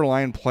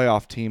borderline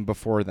playoff team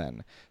before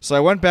then. So I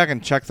went back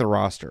and checked the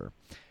roster.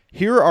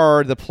 Here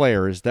are the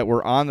players that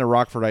were on the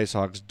Rockford Ice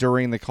Hogs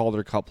during the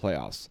Calder Cup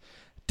playoffs.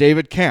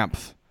 David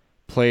Kampf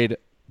played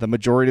the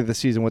majority of the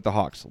season with the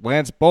Hawks.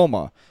 Lance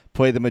Boma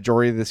played the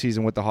majority of the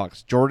season with the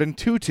Hawks. Jordan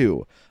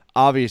Tutu,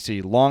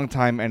 obviously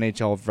longtime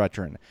NHL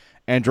veteran.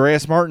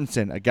 Andreas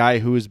Martinson, a guy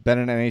who has been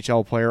an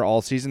NHL player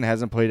all season,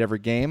 hasn't played every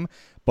game,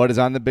 but is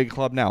on the big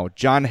club now.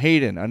 John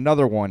Hayden,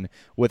 another one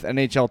with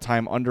NHL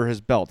time under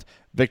his belt.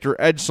 Victor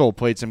Edsel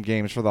played some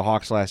games for the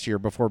Hawks last year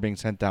before being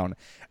sent down.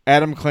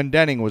 Adam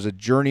Clendenning was a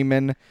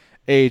journeyman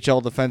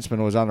AHL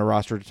defenseman, was on the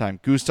roster at the time.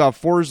 Gustav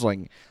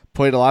Forsling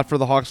played a lot for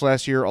the Hawks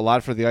last year, a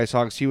lot for the Ice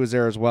Hogs. He was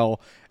there as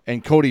well.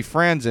 And Cody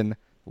Franzen,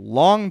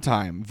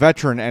 longtime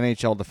veteran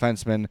NHL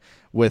defenseman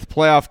with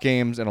playoff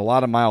games and a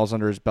lot of miles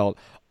under his belt.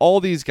 All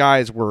these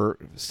guys were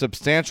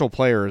substantial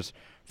players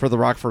for the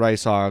Rockford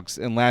Ice Hogs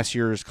in last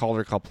year's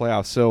Calder Cup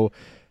playoffs. So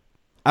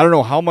I don't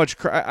know how much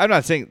I'm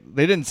not saying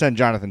they didn't send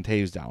Jonathan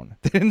Toews down.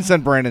 They didn't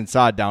send Brandon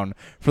Saad down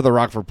for the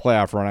Rockford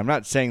playoff run. I'm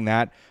not saying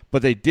that,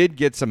 but they did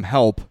get some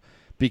help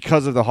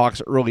because of the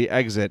Hawks' early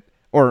exit,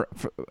 or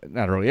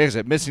not early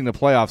exit, missing the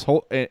playoffs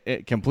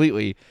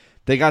completely.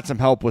 They got some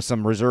help with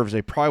some reserves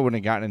they probably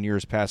wouldn't have gotten in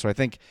years past. So I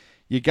think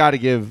you got to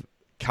give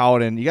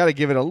Colliton, you got to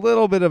give it a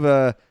little bit of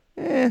a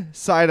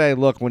side-eye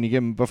look when you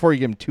give him, before you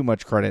give him too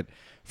much credit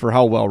for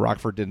how well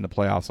Rockford did in the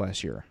playoffs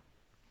last year.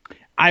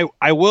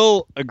 I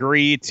will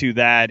agree to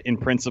that in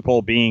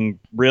principle being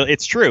real.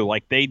 It's true.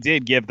 Like, they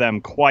did give them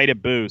quite a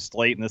boost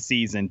late in the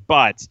season.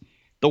 But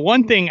the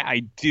one thing I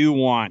do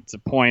want to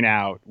point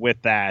out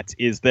with that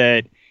is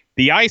that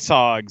the Ice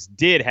Hogs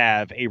did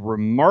have a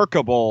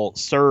remarkable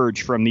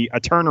surge from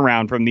a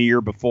turnaround from the year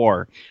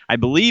before. I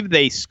believe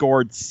they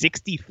scored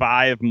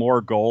 65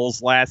 more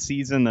goals last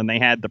season than they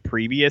had the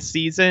previous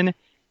season,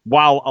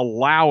 while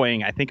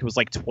allowing, I think it was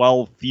like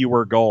 12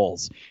 fewer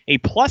goals. A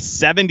plus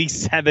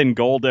 77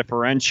 goal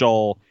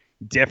differential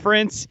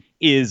difference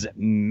is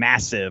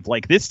massive.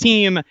 Like, this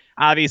team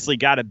obviously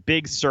got a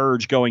big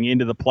surge going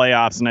into the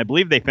playoffs, and I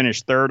believe they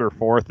finished 3rd or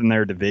 4th in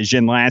their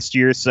division last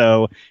year.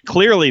 So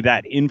clearly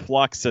that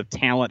influx of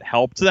talent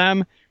helped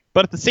them.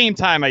 But at the same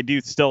time, I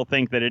do still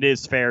think that it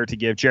is fair to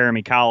give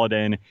Jeremy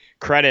Colliton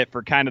credit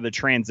for kind of the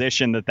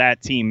transition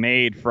that team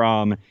made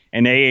from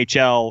an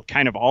AHL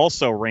kind of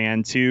also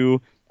ran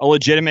to a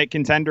legitimate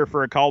contender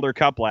for a Calder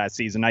Cup last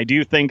season. I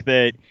do think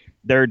that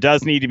there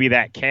does need to be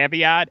that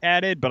caveat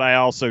added, but I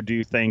also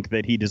do think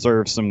that he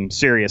deserves some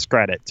serious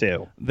credit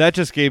too. That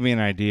just gave me an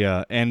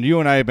idea. And you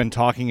and I have been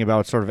talking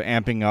about sort of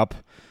amping up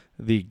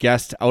the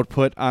guest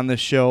output on this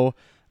show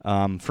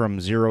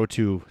from 0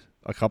 to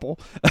a couple.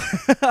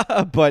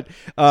 But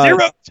 0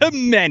 to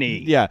many.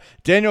 Yeah.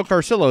 Daniel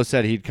Carcillo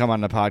said he'd come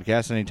on the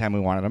podcast anytime we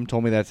wanted him.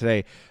 Told me that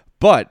today.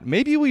 But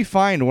maybe we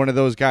find one of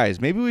those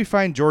guys. Maybe we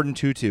find Jordan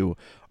Tutu,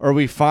 or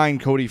we find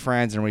Cody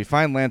Franzen, or we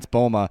find Lance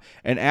Boma,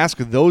 and ask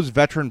those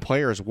veteran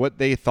players what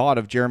they thought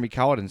of Jeremy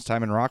Colliton's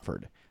time in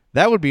Rockford.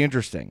 That would be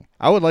interesting.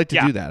 I would like to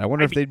do that. I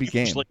wonder if they'd be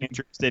game. I'm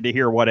interested to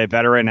hear what a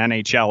veteran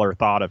NHLer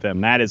thought of him.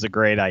 That is a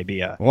great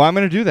idea. Well, I'm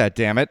going to do that,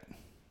 damn it.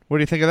 What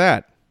do you think of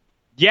that?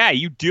 Yeah,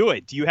 you do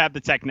it. Do you have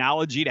the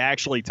technology to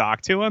actually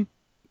talk to him?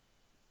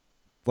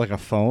 Like a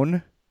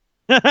phone?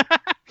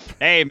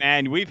 Hey,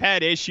 man, we've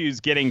had issues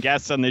getting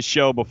guests on this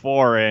show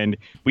before, and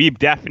we've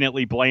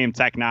definitely blamed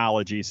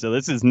technology. So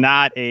this is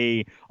not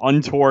a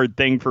untoward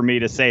thing for me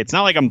to say. It's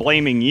not like I'm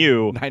blaming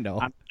you. I know.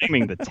 I'm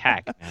blaming the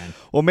tech, man.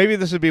 Well, maybe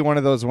this would be one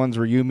of those ones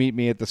where you meet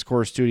me at the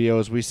Score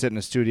Studios, we sit in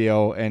a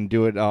studio and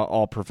do it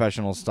all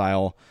professional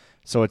style.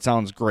 So it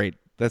sounds great.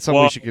 That's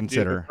something we should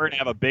consider. Dude, we're going to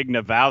have a big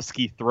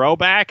Navowski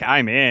throwback.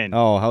 I'm in.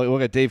 Oh, we'll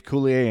get Dave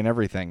Coulier and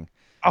everything.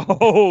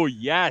 Oh,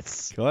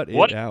 yes. Cut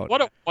it out.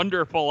 What a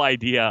wonderful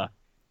idea.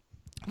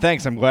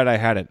 Thanks. I'm glad I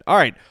had it. All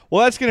right.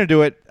 Well, that's going to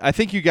do it. I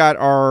think you got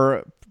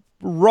our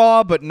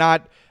raw but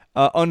not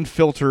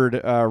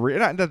unfiltered,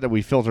 not that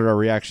we filtered our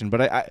reaction,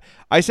 but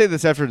I say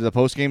this after the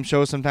post-game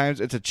show sometimes.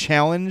 It's a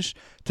challenge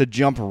to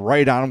jump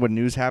right on when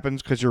news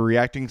happens because you're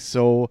reacting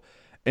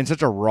in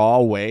such a raw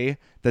way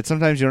that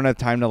sometimes you don't have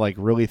time to like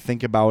really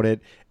think about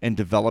it and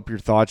develop your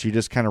thoughts. You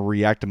just kind of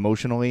react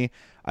emotionally.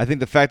 I think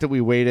the fact that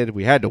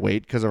we had to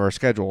wait because of our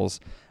schedules,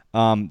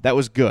 that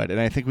was good. And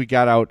I think we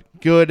got out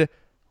good,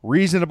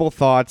 reasonable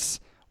thoughts.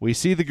 We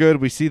see the good,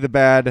 we see the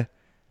bad.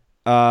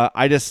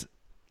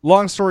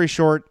 Long story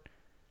short,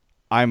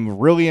 I'm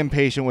really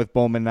impatient with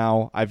Bowman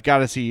now. I've got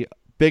to see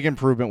big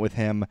improvement with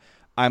him.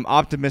 I'm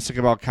optimistic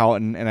about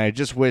Colliton, and I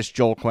just wish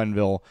Joel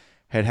Quenneville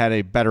had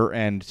a better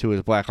end to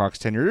his Blackhawks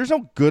tenure. There's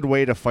no good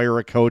way to fire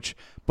a coach,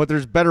 but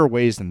there's better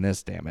ways than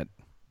this, damn it.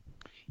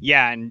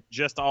 Yeah, and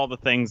just all the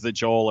things that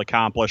Joel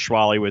accomplished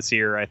while he was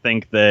here. I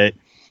think that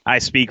I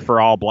speak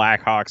for all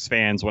Blackhawks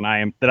fans when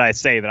I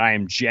say that I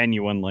am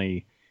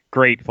genuinely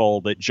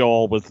grateful that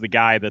Joel was the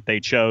guy that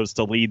they chose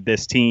to lead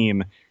this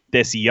team,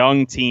 this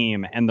young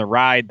team, and the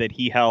ride that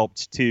he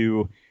helped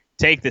to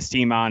take this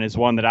team on is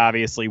one that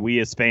obviously we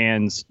as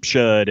fans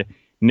should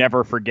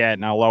never forget.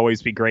 And I'll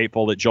always be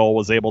grateful that Joel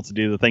was able to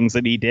do the things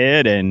that he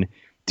did and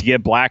to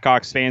give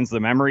Blackhawks fans the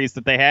memories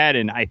that they had.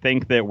 And I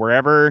think that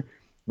wherever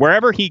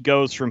he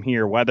goes from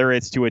here, whether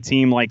it's to a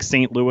team like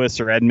St. Louis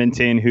or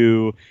Edmonton,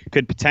 who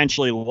could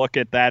potentially look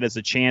at that as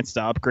a chance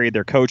to upgrade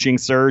their coaching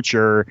search,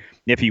 or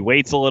if he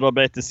waits a little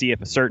bit to see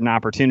if a certain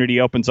opportunity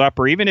opens up,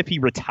 or even if he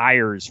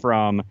retires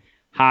from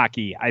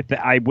hockey,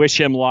 I wish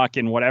him luck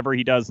in whatever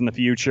he does in the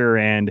future.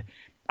 And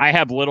I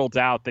have little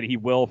doubt that he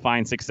will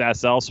find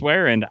success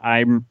elsewhere, and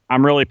I'm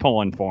really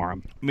pulling for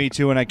him. Me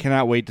too, and I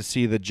cannot wait to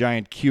see the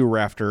giant Q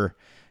rafter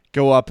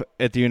go up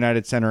at the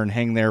United Center and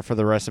hang there for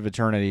the rest of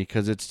eternity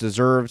because it's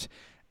deserved.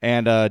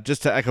 And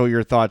just to echo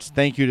your thoughts,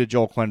 thank you to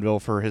Joel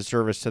Quenneville for his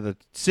service to the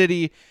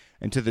city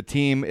and to the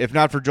team. If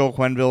not for Joel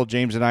Quenneville,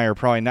 James and I are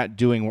probably not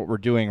doing what we're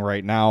doing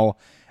right now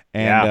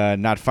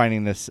and not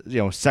finding this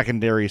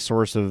secondary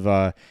source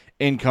of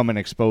income and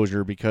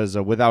exposure because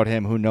without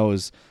him, who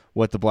knows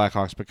what the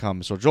Blackhawks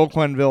become. So Joel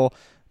Quenneville,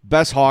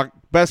 best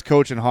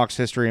coach in Hawks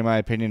history, in my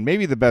opinion,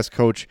 maybe the best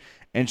coach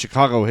in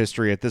Chicago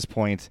history at this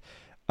point.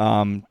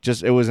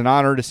 It was an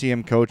honor to see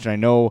him coach, and I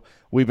know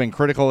we've been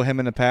critical of him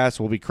in the past.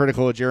 We'll be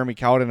critical of Jeremy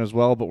Colliton as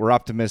well, but we're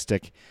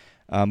optimistic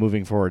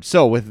moving forward.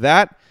 So with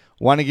that,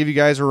 want to give you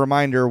guys a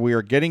reminder, we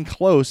are getting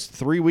close,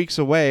 3 weeks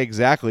away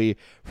exactly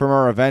from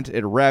our event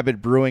at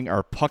Rabid Brewing,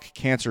 our Puck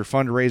Cancer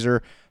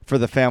fundraiser for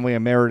the family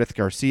of Meredith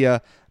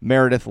Garcia.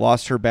 Meredith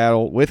lost her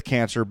battle with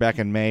cancer back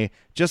in May,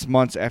 just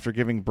months after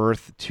giving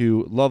birth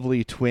to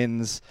lovely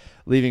twins,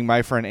 leaving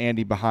my friend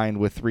Andy behind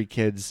with 3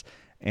 kids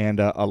and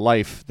a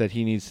life that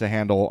he needs to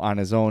handle on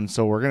his own.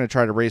 So we're going to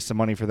try to raise some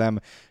money for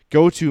them.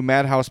 Go to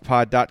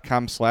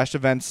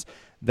madhousepod.com/events.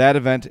 That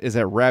event is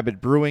at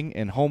Rabid Brewing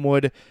in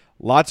Homewood.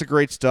 Lots of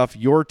great stuff.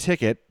 Your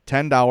ticket,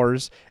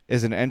 $10,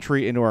 is an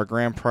entry into our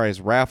grand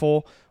prize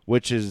raffle,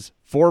 which is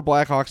 4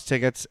 Blackhawks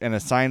tickets and a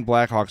signed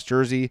Blackhawks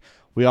jersey.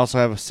 We also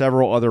have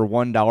several other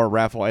 $1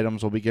 raffle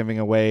items we'll be giving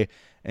away,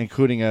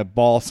 including a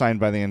ball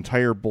signed by the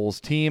entire Bulls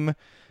team,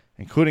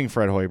 including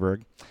Fred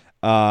Hoiberg.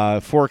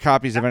 4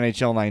 copies of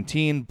NHL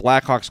 19,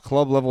 Blackhawks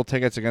club level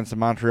tickets against the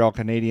Montreal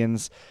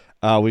Canadiens.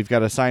 We've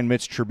got a signed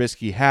Mitch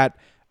Trubisky hat,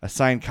 a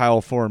signed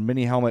Kyle Thorne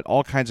mini helmet,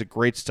 all kinds of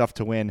great stuff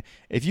to win.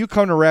 If you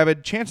come to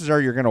Rabid, chances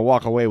are you're going to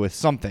walk away with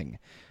something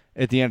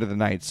at the end of the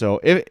night. So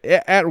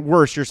at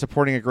worst, you're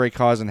supporting a great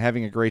cause and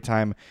having a great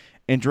time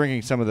and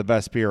drinking some of the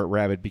best beer at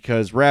Rabid,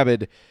 because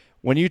Rabid,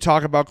 when you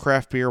talk about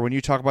craft beer, when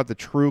you talk about the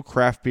true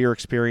craft beer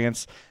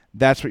experience,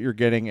 that's what you're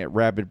getting at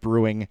Rabid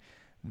Brewing.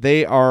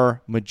 They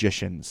are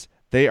magicians.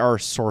 They are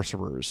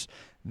sorcerers.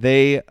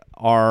 They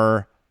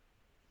are,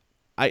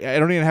 I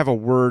don't even have a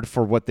word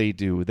for what they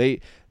do.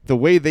 The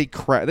way they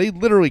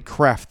literally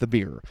craft the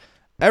beer.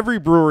 Every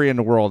brewery in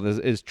the world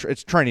it's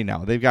trendy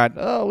now. They've got,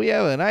 we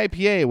have an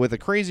IPA with a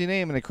crazy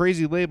name and a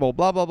crazy label,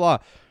 blah, blah, blah.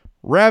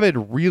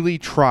 Rabid really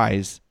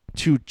tries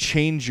to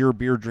change your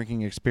beer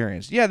drinking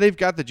experience. Yeah, they've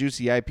got the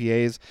juicy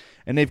IPAs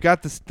and they've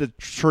got the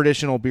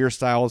traditional beer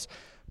styles,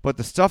 but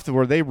the stuff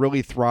where they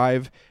really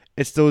thrive,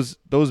 it's those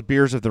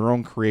beers of their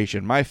own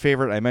creation. My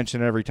favorite, I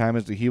mention it every time,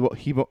 is the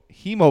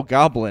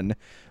Hemogoblin,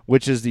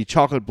 which is the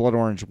chocolate blood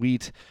orange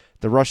wheat.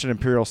 The Russian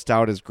Imperial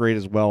Stout is great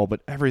as well,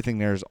 but everything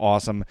there is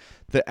awesome.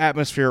 The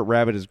atmosphere at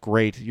Rabid is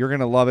great. You're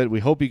going to love it. We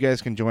hope you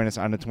guys can join us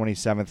on the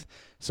 27th.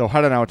 So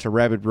head on out to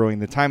Rabid Brewing.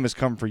 The time has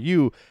come for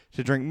you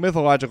to drink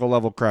mythological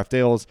level craft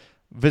ales.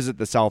 Visit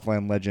the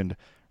Southland legend,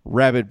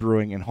 Rabid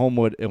Brewing in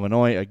Homewood,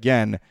 Illinois.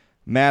 Again,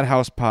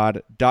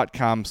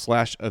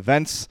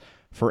 madhousepod.com/events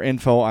for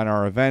info on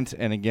our event.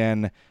 And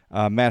again,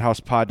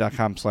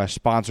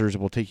 madhousepod.com/sponsors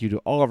will take you to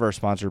all of our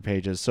sponsor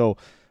pages. So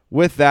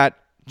with that,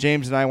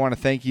 James and I want to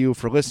thank you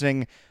for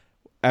listening.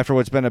 After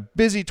what's been a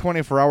busy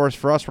 24 hours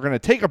for us, we're going to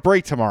take a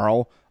break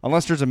tomorrow,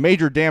 unless there's a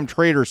major damn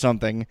trade or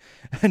something.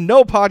 And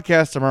no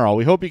podcast tomorrow.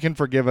 We hope you can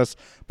forgive us.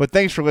 But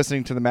thanks for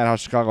listening to the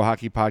Madhouse Chicago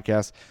Hockey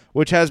Podcast,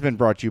 which has been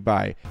brought to you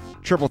by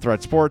Triple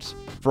Threat Sports.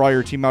 For all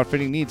your team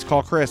outfitting needs,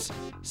 call Chris,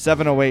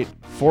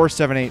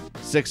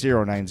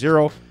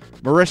 708-478-6090.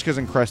 Marishka's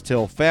in Crest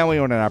Hill, family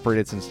owned and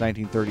operated since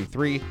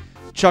 1933.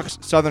 Chuck's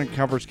Southern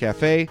Comforts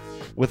Cafe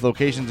with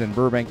locations in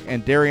Burbank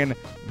and Darien.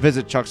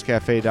 Visit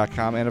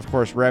chuckscafe.com. And, of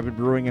course, Rabid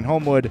Brewing in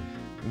Homewood.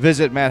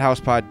 Visit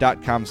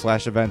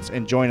madhousepod.com/events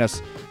and join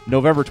us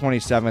November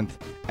 27th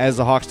as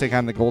the Hawks take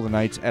on the Golden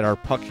Knights at our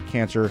Puck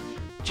Cancer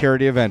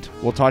charity event.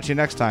 We'll talk to you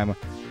next time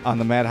on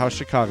the Madhouse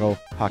Chicago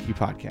Hockey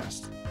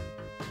Podcast.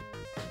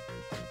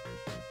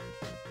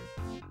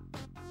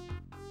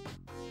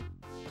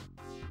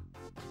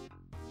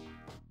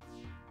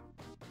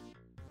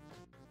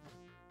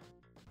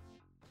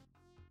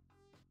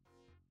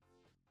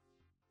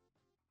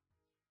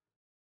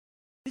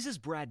 This is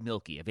Brad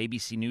Milkey of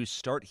ABC News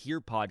Start Here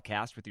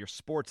podcast with your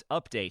sports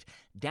update.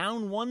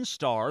 Down 1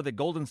 star, the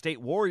Golden State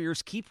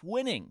Warriors keep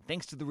winning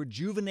thanks to the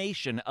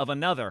rejuvenation of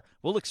another.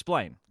 We'll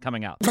explain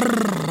coming up.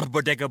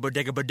 Bodega,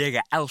 bodega,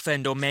 bodega, alpha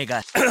and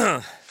omega.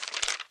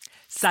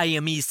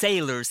 Siamese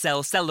sailors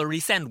sell celery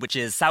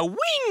sandwiches.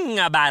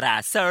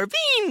 Sawing-a-bada,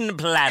 serving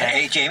platter.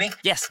 Hey, Jamie?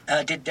 Yes?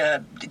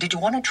 Did you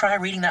want to try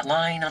reading that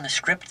line on the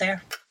script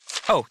there?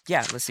 Oh,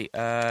 yeah, let's see.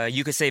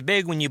 You could save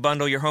big when you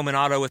bundle your home and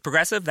auto with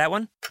Progressive, that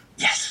one?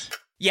 Yes.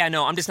 Yeah,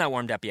 no, I'm just not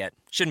warmed up yet.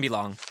 Shouldn't be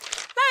long.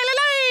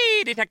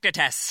 Detector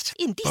test.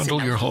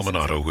 Bundle your home and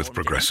auto with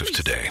Progressive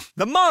today.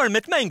 The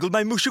marmot mangled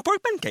my mushy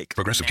pork pancake.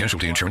 Progressive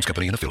Casualty Insurance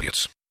Company and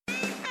Affiliates.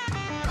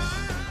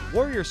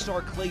 Warrior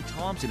star Klay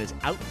Thompson is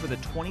out for the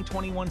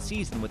 2021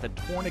 season with a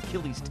torn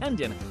Achilles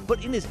tendon,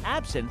 but in his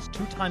absence,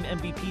 two-time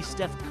MVP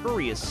Steph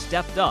Curry has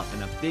stepped up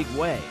in a big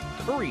way.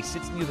 Curry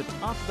sits near the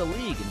top of the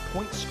league in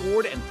points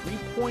scored and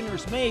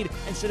three-pointers made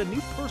and set a new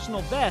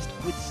personal best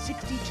with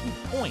 62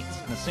 points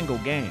in a single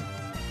game.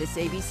 This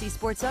ABC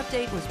Sports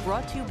Update was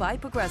brought to you by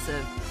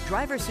Progressive.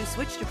 Drivers who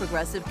switch to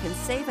Progressive can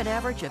save an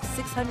average of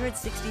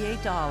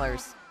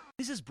 $668.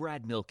 This is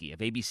Brad Milkey of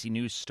ABC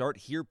News Start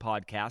Here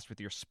podcast with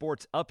your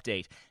sports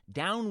update.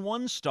 Down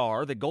 1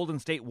 star, the Golden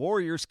State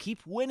Warriors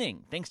keep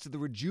winning thanks to the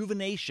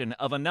rejuvenation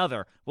of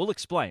another. We'll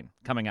explain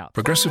coming up.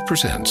 Progressive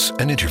presents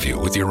an interview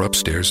with your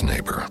upstairs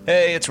neighbor.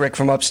 Hey, it's Rick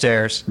from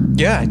upstairs.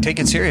 Yeah, I take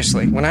it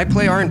seriously. When I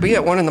play R&B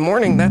at 1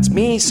 a.m, that's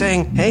me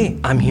saying, hey,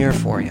 I'm here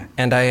for you.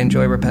 And I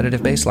enjoy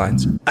repetitive bass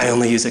lines. I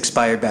only use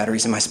expired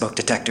batteries in my smoke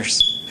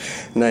detectors.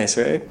 Nice,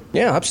 right?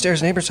 Yeah,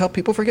 upstairs neighbors help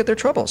people forget their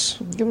troubles.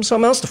 Give them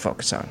something else to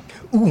focus on.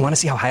 Ooh, want to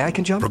see how high I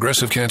can jump?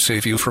 Progressive can't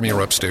save you from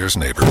your upstairs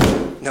neighbor.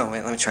 No,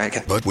 wait, let me try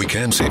again. But we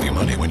can save you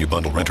money when you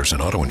bundle renters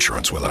and auto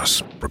insurance with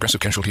us.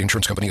 Progressive Casualty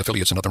Insurance Company,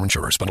 Affiliates, and other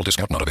insurers. Bundle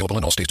discount not available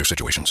in all states or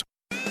situations.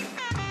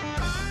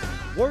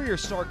 Warrior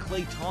star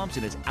Klay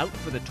Thompson is out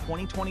for the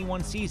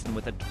 2021 season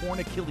with a torn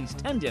Achilles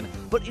tendon,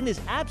 but in his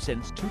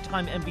absence,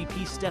 two-time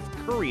MVP Steph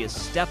Curry has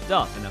stepped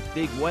up in a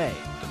big way.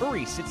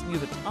 Curry sits near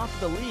the top of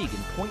the league in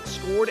points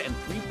scored and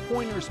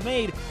three-pointers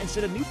made and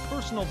set a new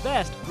personal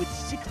best with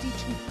 62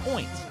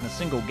 points in a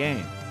single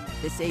game.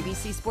 This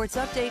ABC Sports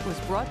Update was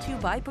brought to you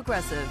by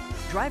Progressive.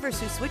 Drivers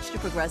who switch to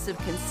Progressive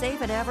can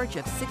save an average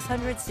of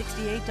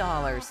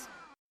 $668.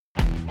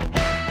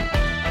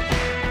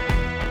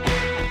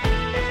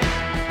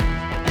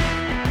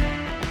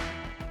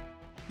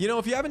 You know,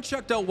 if you haven't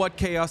checked out What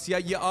Chaos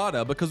yet, you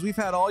oughta, because we've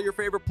had all your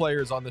favorite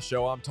players on the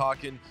show. I'm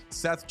talking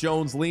Seth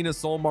Jones, Lena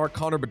Solmar,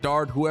 Connor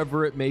Bedard,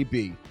 whoever it may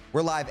be.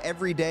 We're live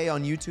every day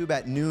on YouTube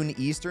at noon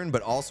Eastern,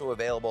 but also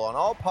available on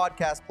all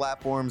podcast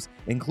platforms,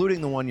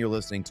 including the one you're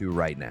listening to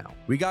right now.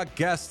 We got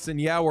guests,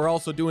 and yeah, we're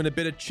also doing a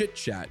bit of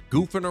chit-chat,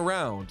 goofing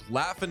around,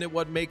 laughing at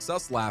what makes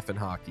us laugh in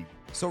hockey.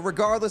 So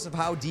regardless of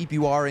how deep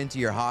you are into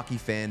your hockey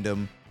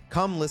fandom,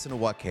 come listen to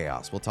What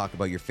Chaos. We'll talk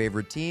about your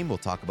favorite team, we'll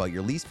talk about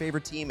your least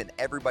favorite team, and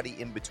everybody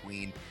in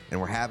between, and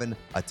we're having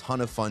a ton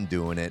of fun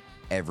doing it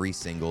every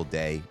single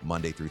day,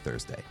 Monday through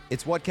Thursday.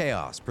 It's What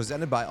Chaos,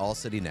 presented by All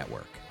City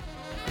Network.